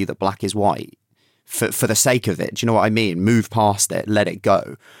fucking argue that black is white. For the sake of it, do you know what I mean? Move past it, let it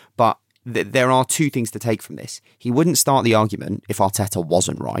go. But there are two things to take from this. He wouldn't start the argument if Arteta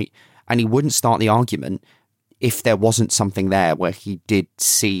wasn't right, and he wouldn't start the argument if there wasn't something there where he did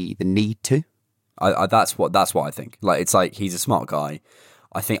see the need to. That's what I think. Like, it's like he's a smart guy.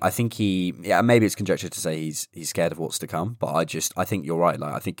 I think he, maybe it's conjecture to say he's scared of what's to come, but I think you're right.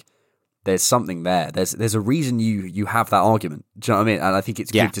 Like, I think there's something there. There's a reason you have that argument. Do you know what I mean? And I think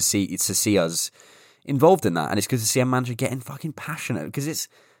it's good to see us involved in that, and it's good to see a manager getting fucking passionate, because it's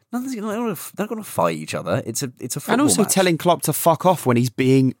they're not going to fight each other. It's a football and also match. Telling Klopp to fuck off when he's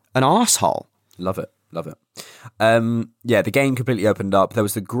being an arsehole. Love it. The game completely opened up. There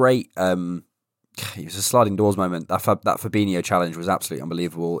was the great it was a sliding doors moment. That Fabinho challenge was absolutely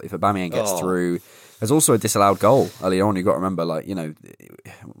unbelievable. If Aubameyang gets through, there's also a disallowed goal earlier on. You've got to remember, like,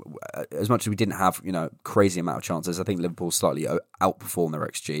 as much as we didn't have crazy amount of chances, I think Liverpool slightly outperformed their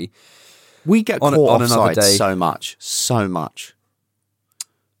XG. We get caught offside so much.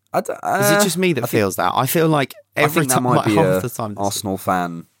 Is it just me that feels that? I feel like every time, might be half the time, Arsenal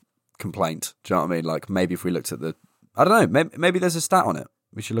fan complaint. Do you know what I mean? Like, maybe if we looked at I don't know. Maybe there's a stat on it.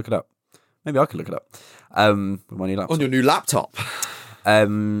 We should look it up. Maybe I could look it up. With my new laptop. On your new laptop.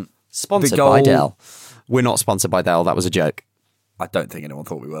 Sponsored goal, by Dell. We're not sponsored by Dell. That was a joke. I don't think anyone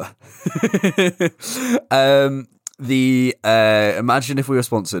thought we were. Imagine if we were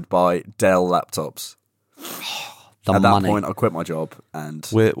sponsored by Dell laptops. At that point, I'll quit my job and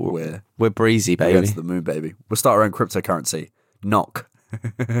we're breezy, baby. We're to the moon, baby. We'll start our own cryptocurrency. Knock.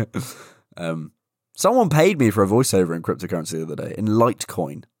 Someone paid me for a voiceover in cryptocurrency the other day in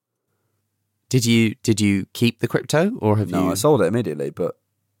Litecoin. Did you keep the crypto, or have you? No, I sold it immediately. But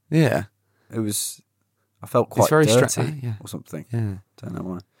yeah, it was. I felt quite dirty or something. Yeah, don't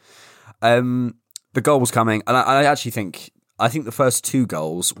know why. The goal was coming, and I actually think the first two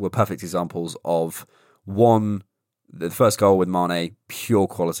goals were perfect examples of one. The first goal with Mane, pure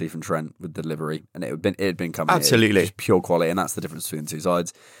quality from Trent with delivery, and it had been coming. Absolutely, just pure quality, and that's the difference between the two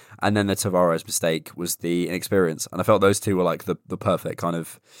sides. And then the Tavares mistake was the inexperience, and I felt those two were like the perfect kind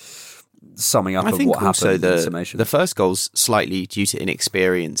of summing up of what happened in the summation. The first goal's slightly due to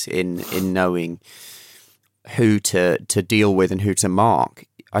inexperience in knowing who to deal with and who to mark.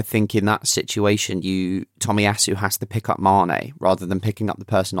 I think in that situation, Tomiyasu has to pick up Mane rather than picking up the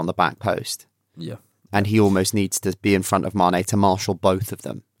person on the back post. Yeah. And he almost needs to be in front of Mane to marshal both of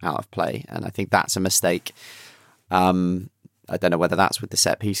them out of play. And I think that's a mistake. I don't know whether that's with the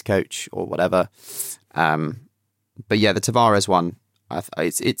set-piece coach or whatever. But yeah, the Tavares one,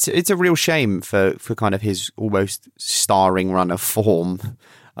 it's a real shame for kind of his almost starring run of form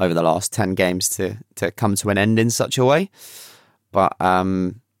over the last 10 games to come to an end in such a way. But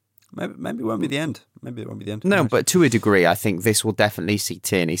maybe it won't be the end. Maybe it won't be the end. No, but to a degree, I think this will definitely see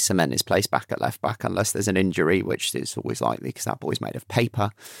Tierney cement his place back at left back, unless there's an injury, which is always likely because that boy's made of paper.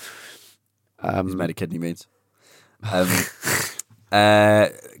 He's made of kidney beans.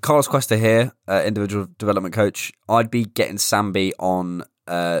 Carlos Cuesta here, individual development coach. I'd be getting Sambi on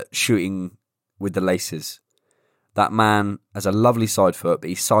shooting with the laces. That man has a lovely side foot, but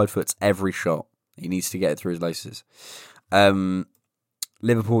he side foots every shot. He needs to get it through his laces.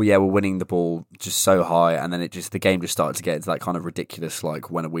 Liverpool, yeah, were winning the ball just so high, and then the game just started to get into that kind of ridiculous,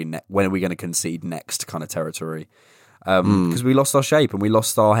 like when are we going to concede next kind of territory? Because we lost our shape and we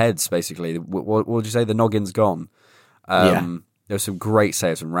lost our heads. Basically, what would you say? The noggin's gone. There were some great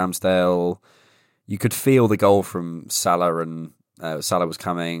saves from Ramsdale. You could feel the goal from Salah, and Salah was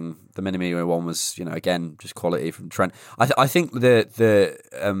coming. The Minamino one was, again, just quality from Trent. I think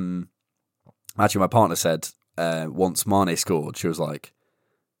actually my partner said once Mane scored, she was like,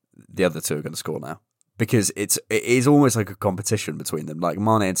 the other two are going to score now, because it is almost like a competition between them. Like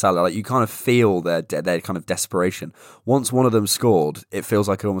Mane and Salah, like you kind of feel their kind of desperation. Once one of them scored, it feels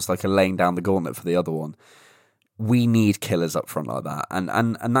like almost like a laying down the gauntlet for the other one. We need killers up front like that,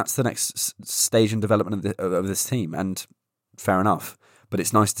 and that's the next stage in development of this team. And fair enough, but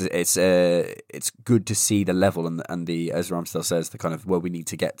it's nice to it's good to see the level and the, as Ramsdale says, the kind of where we need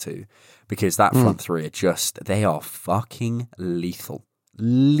to get to, because that front three they are fucking lethal.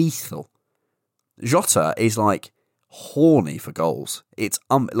 Jota is like horny for goals. It's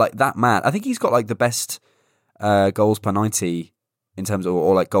like that man. I think he's got like the best goals per 90 in terms of,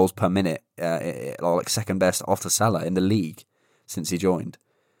 or like goals per minute, or like second best after Salah in the league since he joined.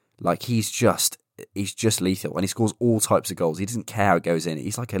 Like he's just lethal, and he scores all types of goals. He doesn't care how it goes in.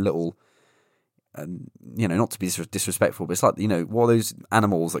 He's like a little, not to be disrespectful, but it's like, what are those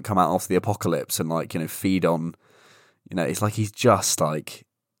animals that come out after the apocalypse and like, feed on, it's like he's just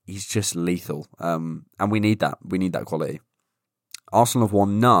lethal. And we need that. We need that quality. Arsenal have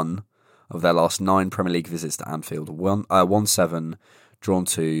won none of their last 9 Premier League visits to Anfield. 1-7, drawn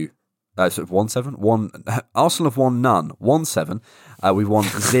 2. 1-7? Arsenal have won none. 1-7. We've won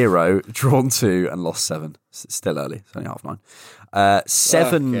 0, drawn 2, and lost 7. It's still early. It's only 9:30.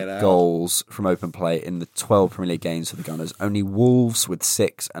 7 goals from open play in the 12 Premier League games for the Gunners. Only Wolves with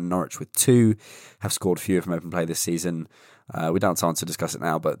 6 and Norwich with 2 have scored fewer from open play this season. We don't have time to discuss it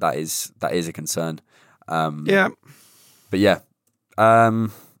now, but that is a concern. But yeah.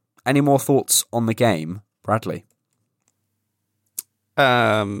 Any more thoughts on the game, Bradley?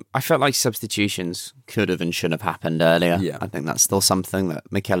 I felt like substitutions could have and should have happened earlier. Yeah. I think that's still something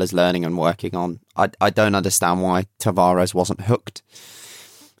that Mikel is learning and working on. I don't understand why Tavares wasn't hooked.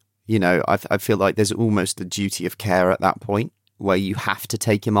 I feel like there's almost a duty of care at that point where you have to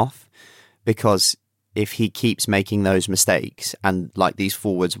take him off, because if he keeps making those mistakes, and like these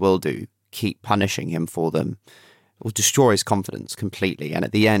forwards will do, keep punishing him for them, it will destroy his confidence completely. And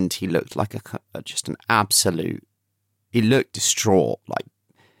at the end, he looked like just an absolute... He looked distraught, like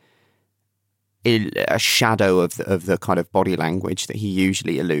a shadow of the kind of body language that he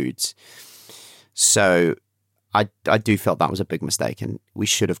usually eludes. So I do feel that was a big mistake, and we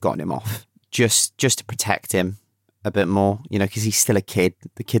should have gotten him off just to protect him a bit more, because he's still a kid.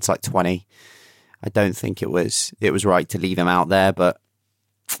 The kid's like 20. I don't think it was right to leave him out there, but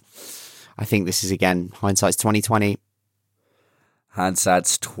I think this is, again, hindsight's 2020.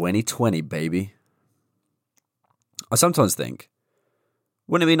 Hindsight's 2020, baby. I sometimes think,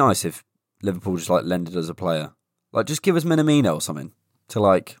 wouldn't it be nice if Liverpool just like lended us a player? Like, just give us Minamino or something to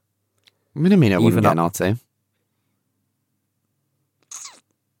like... Minamino wouldn't get an R2. I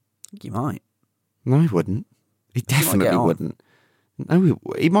think he might. No, he wouldn't. He definitely wouldn't. No,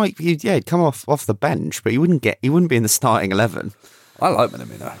 he might. He'd come off the bench, but he wouldn't be in the starting 11. I like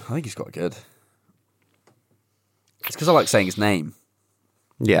Minamino. I think he's quite good. It's because I like saying his name.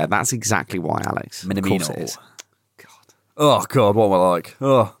 Yeah, that's exactly why, Alex. Minamino. Of course it is. Oh, God, what am I like?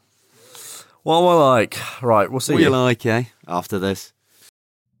 Oh, what am I like? Right, we'll see. What you like, eh? After this.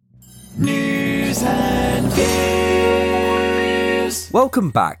 News and Views. Welcome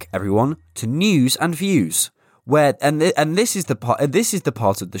back, everyone, to News and Views, where and this is the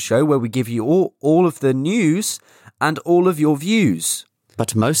part of the show where we give you all of the news and all of your views,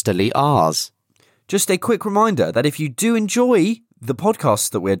 but mostly ours. Just a quick reminder that if you do enjoy the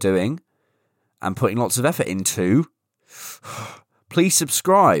podcasts that we're doing and putting lots of effort into, please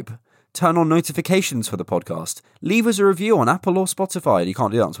subscribe, turn on notifications for the podcast, leave us a review on Apple or Spotify. You can't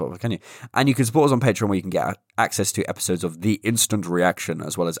do that on Spotify, can you? And you can support us on Patreon, where you can get access to episodes of The Instant Reaction,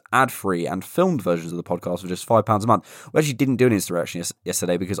 as well as ad-free and filmed versions of the podcast for just £5 a month. We actually didn't do an instant reaction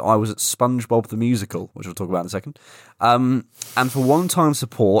yesterday because I was at SpongeBob the Musical, which we'll talk about in a second. And for one-time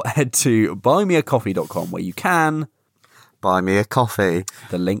support, head to buymeacoffee.com, where you can... Buy me a coffee.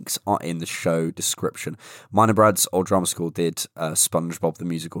 The links are in the show description. Mine and Brad's old drama school did SpongeBob the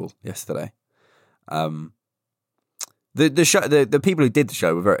Musical yesterday. The show, the people who did the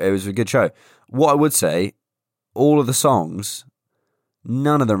show it was a good show. What I would say, all of the songs,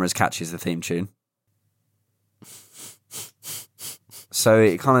 none of them are as catchy as the theme tune. So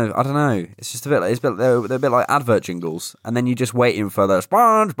it kind of, I don't know. It's just they're a bit like advert jingles, and then you're just waiting for the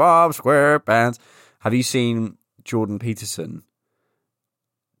SpongeBob SquarePants. Have you seen Jordan Peterson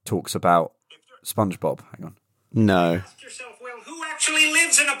talks about SpongeBob? Hang on. No. Ask yourself, well, who actually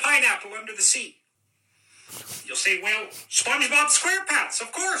lives in a pineapple under the sea? You'll say, well, SpongeBob SquarePants,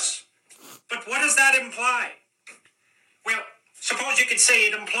 of course. But what does that imply? Well, suppose you could say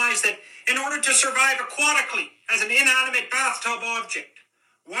it implies that in order to survive aquatically as an inanimate bathtub object,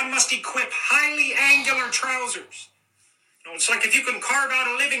 one must equip highly angular trousers. You know, it's like if you can carve out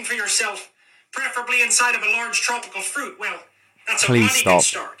a living for yourself, preferably inside of a large tropical fruit, well, that's a bloody good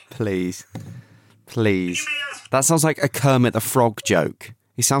start. Please. That sounds like a Kermit the Frog joke.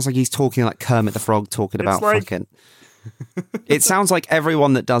 He sounds like he's talking like Kermit the Frog talking about fucking... It sounds like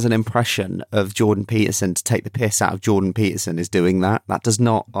everyone that does an impression of Jordan Peterson to take the piss out of Jordan Peterson is doing that. That does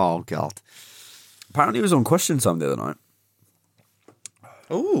not... Oh, God. Apparently he was on Question Time the other night.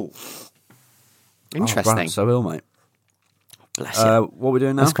 Ooh. Interesting. Oh, so ill, mate. Bless you. What are we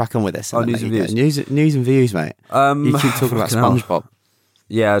doing now? Let's crack on with this. News and views. News and views, mate. You keep talking about SpongeBob.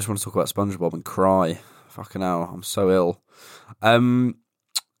 Yeah, I just want to talk about SpongeBob and cry. Fucking hell, I'm so ill.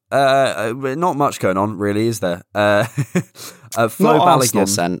 Not much going on, really, is there? Flo Balogun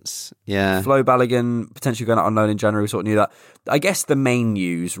sense, yeah. Flo Balogun potentially going out on loan in January. We sort of knew that. I guess the main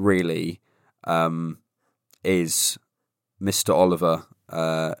news really is Mr. Oliver.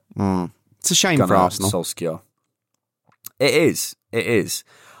 It's a shame for Arsenal. Solskjaer. It is.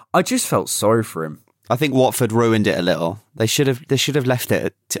 I just felt sorry for him. I think Watford ruined it a little. They should have left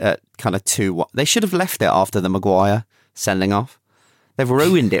it at kind of 2-1. They should have left it after the Maguire sending off. They've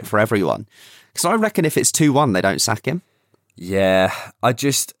ruined it for everyone. Because I reckon if it's 2-1, they don't sack him. Yeah, I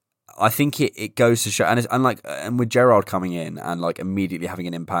think it goes to show, and with Gerrard coming in and like immediately having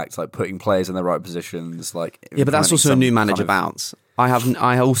an impact, like putting players in the right positions, like yeah, but that's also a new manager bounce.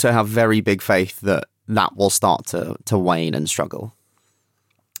 I also have very big faith that will start to wane and struggle.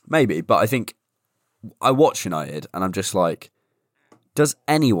 Maybe, but I think I watch United and I'm just like, does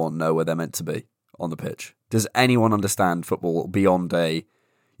anyone know where they're meant to be on the pitch? Does anyone understand football beyond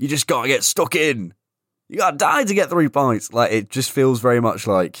you just got to get stuck in? You got to die to get 3 points. Like, it just feels very much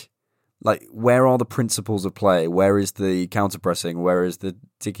like where are the principles of play? Where is the counter-pressing? Where is the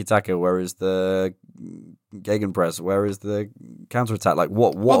tiki-taka? Where is the gegenpress? Where is the counter-attack? Like,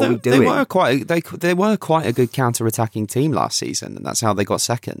 what are we doing? They were quite a good counter-attacking team last season, and that's how they got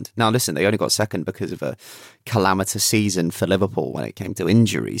second. Now, listen, they only got second because of a calamitous season for Liverpool when it came to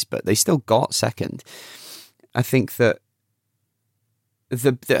injuries, but they still got second. I think that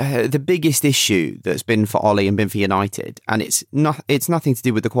the biggest issue that's been for Ollie and been for United, and it's nothing to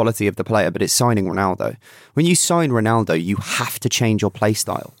do with the quality of the player, but it's signing Ronaldo. When you sign Ronaldo, you have to change your play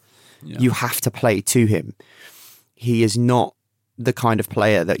style. Yeah. You have to play to him. He is not the kind of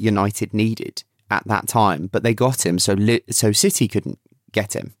player that United needed at that time, but they got him, so City couldn't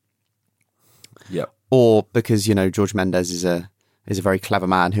get him. Yeah. Or because, George Mendes is a very clever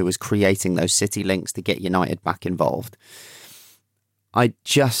man who was creating those City links to get United back involved. I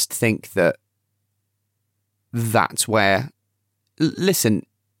just think that's where... Listen,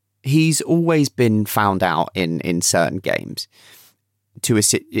 he's always been found out in certain games to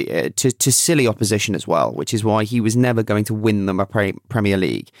silly opposition as well, which is why he was never going to win them a Premier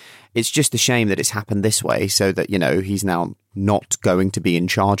League. It's just a shame that it's happened this way, so that, he's now not going to be in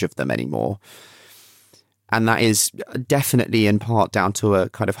charge of them anymore. And that is definitely in part down to a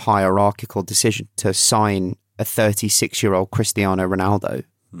kind of hierarchical decision to sign a 36-year-old Cristiano Ronaldo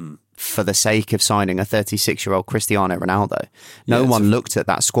for the sake of signing a 36-year-old Cristiano Ronaldo. No one looked at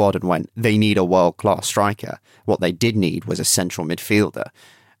that squad and went, they need a world-class striker. What they did need was a central midfielder.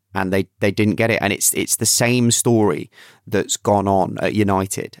 And they didn't get it. And it's the same story that's gone on at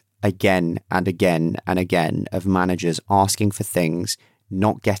United again and again and again of managers asking for things,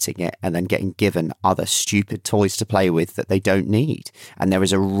 not getting it, and then getting given other stupid toys to play with that they don't need. And there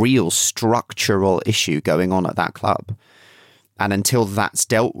is a real structural issue going on at that club. And until that's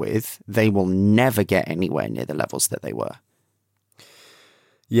dealt with, they will never get anywhere near the levels that they were.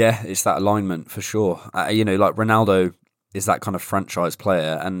 Yeah, it's that alignment for sure. Like Ronaldo is that kind of franchise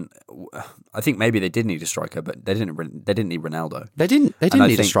player, and I think maybe they did need a striker, but they didn't need Ronaldo. They didn't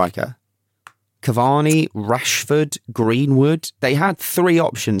need a striker. Cavani, Rashford, Greenwood, they had 3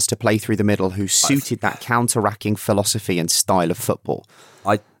 options to play through the middle who suited that counter-attacking philosophy and style of football.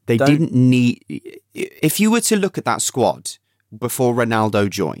 They didn't need... If you were to look at that squad before Ronaldo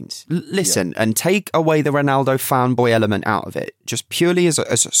joined, and take away the Ronaldo fanboy element out of it, just purely as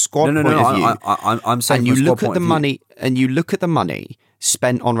a squad point of view. I'm saying, and you look at the money,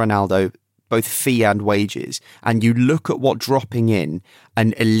 spent on Ronaldo both fee and wages, and you look at what dropping in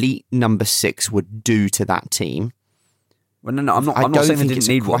an elite number 6 would do to that team. Well, no, I'm not saying they didn't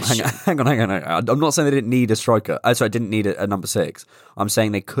need one. Hang on. I'm not saying they didn't need a striker. Sorry, didn't need a number 6. I'm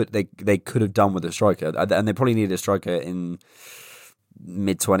saying they could have done with a striker, and they probably needed a striker in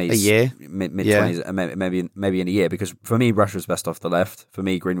mid-20s, a year, mid-20s, maybe in a year. Because for me, Rashford's best off the left. For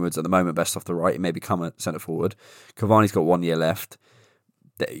me, Greenwood's at the moment best off the right. He may become a centre forward. Cavani's got 1 year left.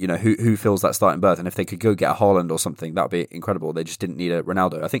 You know, who fills that starting berth? And if they could go get a Haaland or something, that would be incredible. They just didn't need a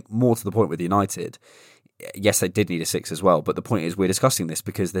Ronaldo. I think more to the point with United, yes, they did need a 6 as well. But the point is, we're discussing this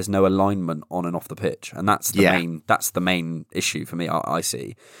because there's no alignment on and off the pitch, and that's the main issue for me. I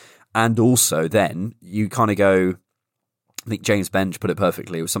see, and also then you kind of go. I think James Benge put it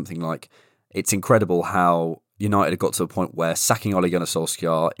perfectly. It was something like, it's incredible how United got to a point where sacking Ole Gunnar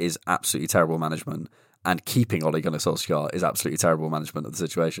Solskjaer is absolutely terrible management, and keeping Ole Gunnar Solskjaer is absolutely terrible management of the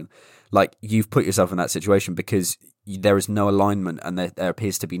situation. Like, you've put yourself in that situation because there is no alignment, and there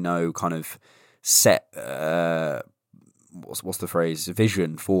appears to be no kind of set what's the phrase,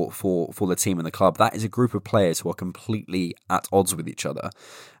 vision for the team and the club. That is a group of players who are completely at odds with each other,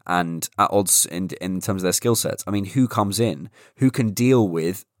 and at odds in terms of their skill sets. I mean, who comes in, who can deal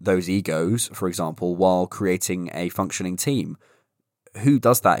with those egos, for example, while creating a functioning team? Who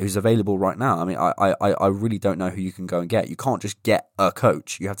does that? Who's available right now? I mean, I really don't know who you can go and get. You can't just get a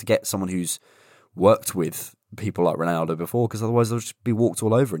coach. You have to get someone who's worked with people like Ronaldo before, because otherwise they'll just be walked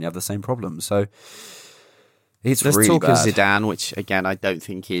all over and you have the same problem. So it's Let's really talk bad. of Zidane, which again I don't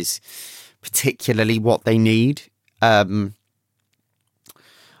think is particularly what they need. Do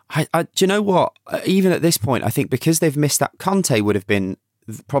you know what? Even at this point, I think because they've missed that, Conte would have been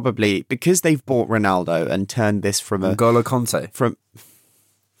probably, because they've bought Ronaldo and turned this from a N'Golo Conte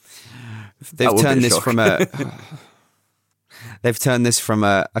they've turned this from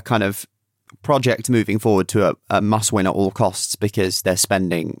a kind of project moving forward to a must win at all costs, because they're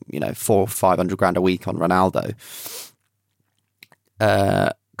spending, $400,000 or $500,000 a week on Ronaldo.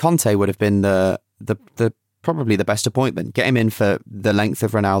 Conte would have been the probably the best appointment. Get him in for the length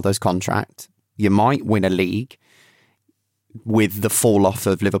of Ronaldo's contract. You might win a league with the fall off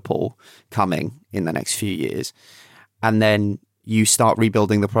of Liverpool coming in the next few years, and then you start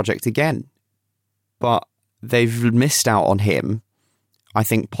rebuilding the project again. But they've missed out on him. I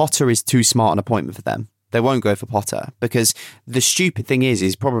think Potter is too smart an appointment for them. They won't go for Potter, because the stupid thing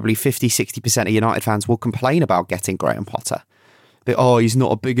is probably 50-60% of United fans will complain about getting Graham Potter. But, he's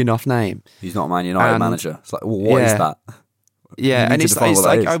not a big enough name. He's not a Man United manager. It's like, well, what is that? Yeah, and it's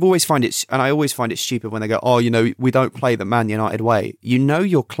like, I always find it stupid when they go, we don't play the Man United way.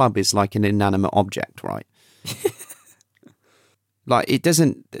 Your club is like an inanimate object, right? Like, it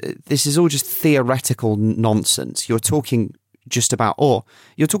doesn't, this is all just theoretical nonsense. You're talking about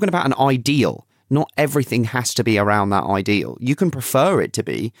an ideal. Not everything has to be around that ideal. You can prefer it to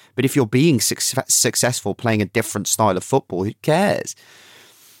be, but if you're being successful playing a different style of football, who cares?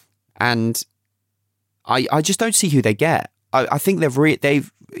 And I just don't see who they get. I think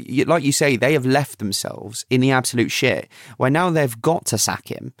they've like you say, they have left themselves in the absolute shit, where now they've got to sack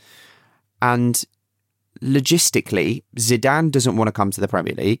him. And logistically, Zidane doesn't want to come to the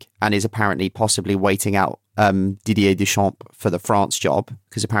Premier League and is apparently possibly waiting out Didier Deschamps for the France job,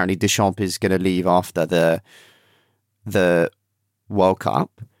 because apparently Deschamps is going to leave after the World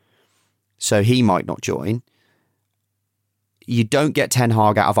Cup, so he might not join. You don't get Ten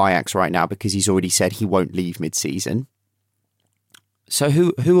Hag out of Ajax right now because he's already said he won't leave mid-season. So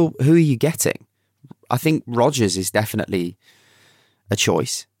who are you getting? I think Rodgers is definitely a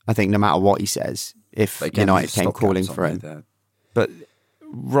choice. I think no matter what he says, if United came calling for him, but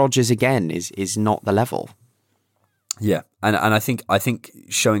Rodgers again is not the level. Yeah, and I think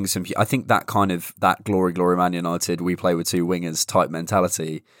showing some, I think that kind of that glory Man United, we play with two wingers type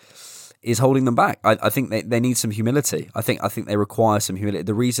mentality is holding them back. I think they need some humility. I think they require some humility.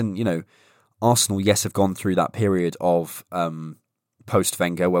 The reason, Arsenal, yes, have gone through that period of post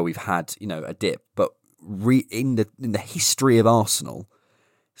Wenger where we've had a dip, but in the history of Arsenal,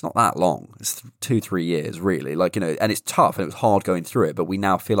 it's not that long. It's 2-3 years, really. And it's tough and it was hard going through it, but we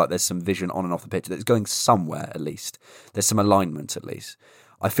now feel like there's some vision on and off the pitch that's going somewhere, at least. There's some alignment, at least.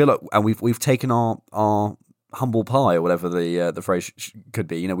 I feel like, and we've taken our humble pie, or whatever the phrase could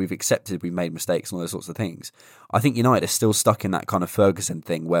be. We've accepted we've made mistakes and all those sorts of things. I think United are still stuck in that kind of Ferguson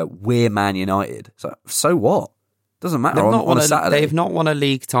thing where we're Man United. So what? Doesn't matter on a Saturday. They've not won a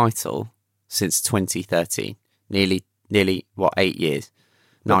league title since 2013. Nearly 8 years.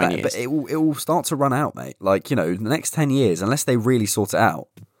 9 years. But it will start to run out, mate. The next 10 years, unless they really sort it out.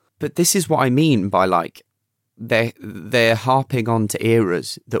 But this is what I mean by they're harping on to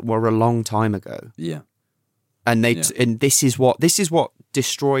eras that were a long time ago. Yeah. And and this is what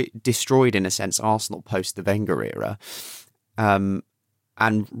destroyed in a sense Arsenal post the Wenger era, and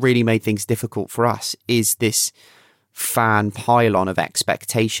really made things difficult for us. Is this fan pylon of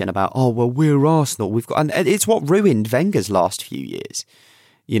expectation about, oh well, we're Arsenal, we've got, and it's what ruined Wenger's last few years.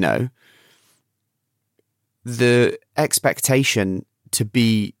 You know, the expectation to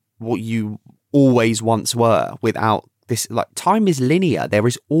be what you always once were without this, like, time is linear. There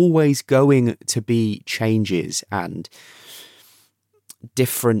is always going to be changes and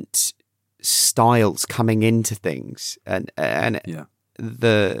different styles coming into things, and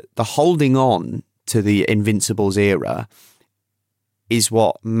the holding on to the Invincibles era is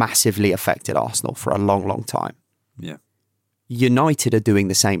what massively affected Arsenal for a long time. Yeah. United are doing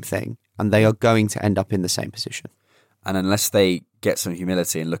the same thing, and they are going to end up in the same position. And unless they get some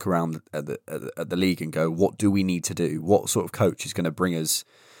humility and look around at the league and go, what do we need to do? What sort of coach is going to bring us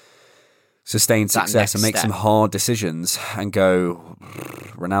sustained success and make some hard decisions, and go,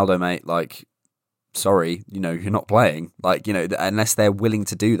 Ronaldo, mate, like, sorry, you know, you're not playing. Like, you know, unless they're willing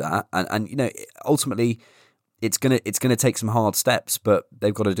to do that, and you know, ultimately, it's gonna take some hard steps, but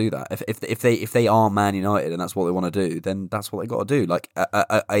they've got to do that. If they are Man United and that's what they want to do, then that's what they got to do. Like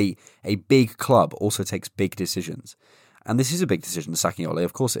a big club also takes big decisions, and this is a big decision, sacking Ole.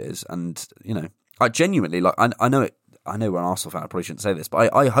 Of course it is, and you know, I genuinely, like, I know it. I know we're an Arsenal fan. I probably shouldn't say this,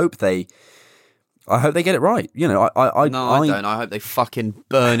 but I hope they get it right. You know, I don't. I hope they fucking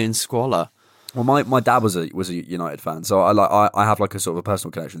burn in squalor. Well, my dad was a United fan, so I have like a sort of a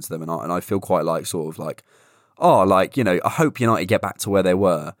personal connection to them, and I feel quite like sort of like, oh, like, you know, I hope United get back to where they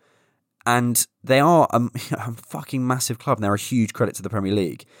were. And they are a fucking massive club, and they're a huge credit to the Premier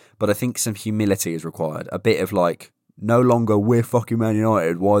League. But I think some humility is required. A bit of like, no longer we're fucking Man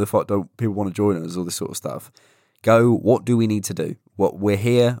United, why the fuck don't people want to join us, all this sort of stuff. Go, what do we need to do? What we're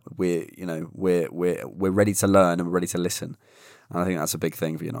here, we're ready to learn, and we're ready to listen. And I think that's a big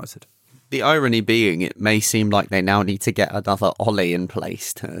thing for United. The irony being, it may seem like they now need to get another Ole in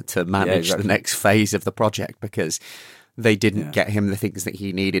place to manage the next phase of the project, because they didn't get him the things that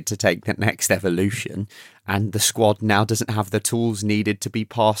he needed to take the next evolution, and the squad now doesn't have the tools needed to be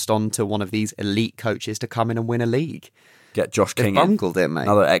passed on to one of these elite coaches to come in and win a league. Get Josh King in. Bungled it, mate.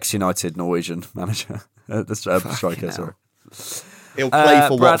 Another ex-United Norwegian manager. The striker, sorry. He'll play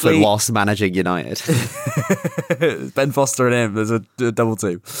for Watford whilst managing United. Ben Foster and him. There's a double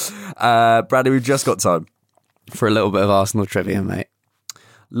team. Bradley, we've just got time for a little bit of Arsenal trivia, mate.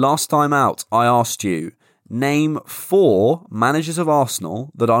 Last time out, I asked you, name 4 managers of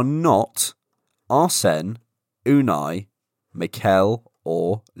Arsenal that are not Arsene, Unai, Mikel,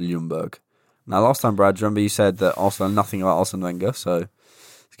 or Ljungberg. Now, last time, Brad, do you remember you said that Arsenal know nothing about Arsene Wenger, so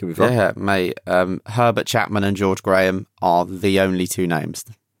it's going to be fun. Yeah, mate. Herbert Chapman and George Graham are the only 2 names.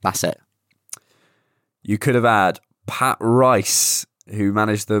 That's it. You could have had Pat Rice, who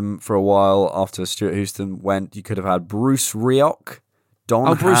managed them for a while after Stuart Houston went. You could have had Bruce Rioch,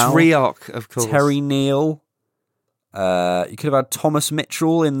 Don Bruce Howe, Rioch, of course. Terry Neal. You could have had Thomas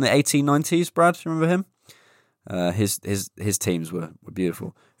Mitchell in the 1890s, Brad. Do you remember him? His teams were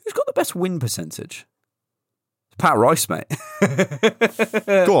beautiful. Who's got the best win percentage? Pat Rice, mate.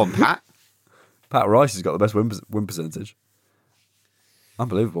 Go on, Pat. Pat Rice has got the best win percentage.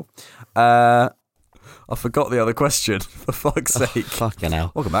 Unbelievable. I forgot the other question, for fuck's sake. Fucking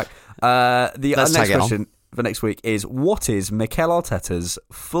hell. Welcome back. The next question for next week is, what is Mikel Arteta's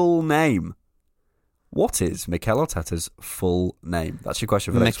full name? What is Mikel Arteta's full name? That's your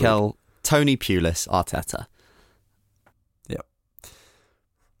question for next week. Mikel Tony Pulis Arteta. Yep.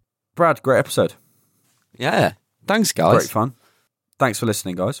 Brad, great episode. Yeah. Thanks, guys. Great fun. Thanks for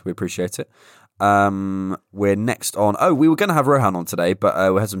listening, guys. We appreciate it. We're next on... Oh, we were going to have Rohan on today,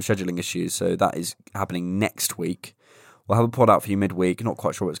 but we had some scheduling issues, so that is happening next week. We'll have a pod out for you midweek. Not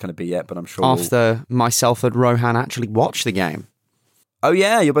quite sure what it's going to be yet, but I'm sure... After myself and Rohan actually watch the game. Oh,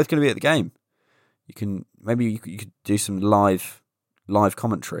 yeah, you're both going to be at the game. You can... Maybe you could do some live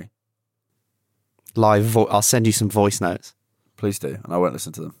commentary. I'll send you some voice notes. Please do, and I won't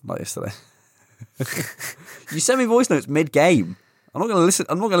listen to them like yesterday. You send me voice notes mid-game. I'm not going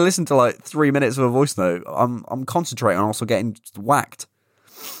to listen to like 3 minutes of a voice note. I'm concentrating on also getting whacked.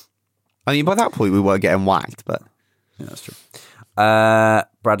 I mean, by that point we were getting whacked, but yeah, that's true.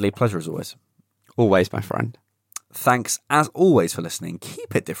 Bradley, pleasure as always. Always, my friend. Thanks as always for listening.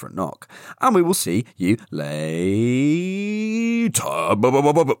 Keep it different, knock, and we will see you later.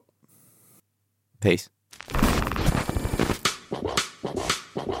 Peace.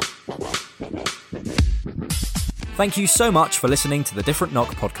 Thank you so much for listening to the Different Knock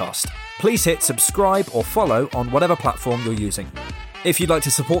podcast. please hit subscribe or follow on whatever platform you're using. If you'd like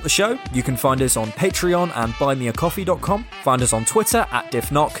to support the show, you can find us on Patreon and buymeacoffee.com, find us on Twitter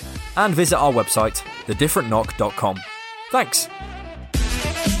 @diffknock, and visit our website, thedifferentknock.com. Thanks!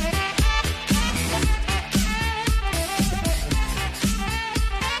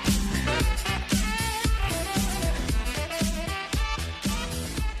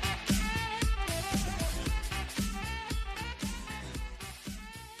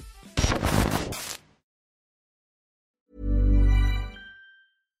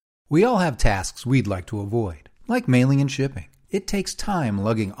 We all have tasks we'd like to avoid, like mailing and shipping. It takes time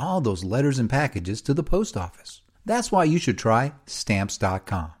lugging all those letters and packages to the post office. That's why you should try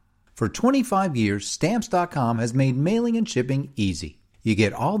Stamps.com. For 25 years, Stamps.com has made mailing and shipping easy. You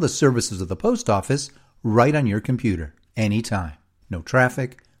get all the services of the post office right on your computer, anytime. No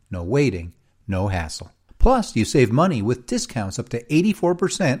traffic, no waiting, no hassle. Plus, you save money with discounts up to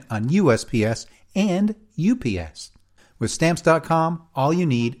 84% on USPS and UPS. With Stamps.com, all you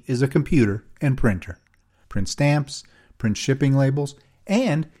need is a computer and printer. Print stamps, print shipping labels,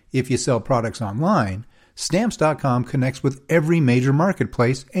 and if you sell products online, Stamps.com connects with every major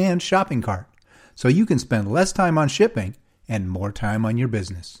marketplace and shopping cart, so you can spend less time on shipping and more time on your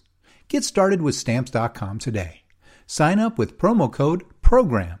business. Get started with Stamps.com today. Sign up with promo code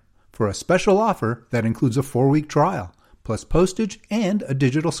PROGRAM for a special offer that includes a 4-week trial, plus postage and a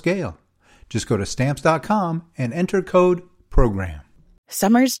digital scale. Just go to Stamps.com and enter code PROGRAM.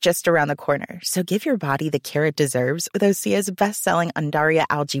 Summer's just around the corner, so give your body the care it deserves with Osea's best-selling Undaria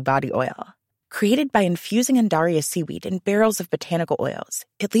Algae Body Oil. Created by infusing Undaria seaweed in barrels of botanical oils,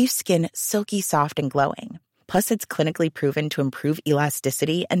 it leaves skin silky, soft, and glowing. Plus, it's clinically proven to improve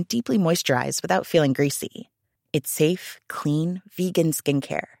elasticity and deeply moisturize without feeling greasy. It's safe, clean, vegan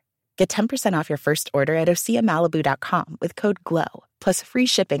skincare. Get 10% off your first order at OseaMalibu.com with code GLOW, plus free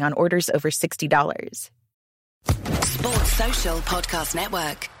shipping on orders over $60. Sports Social Podcast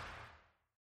Network.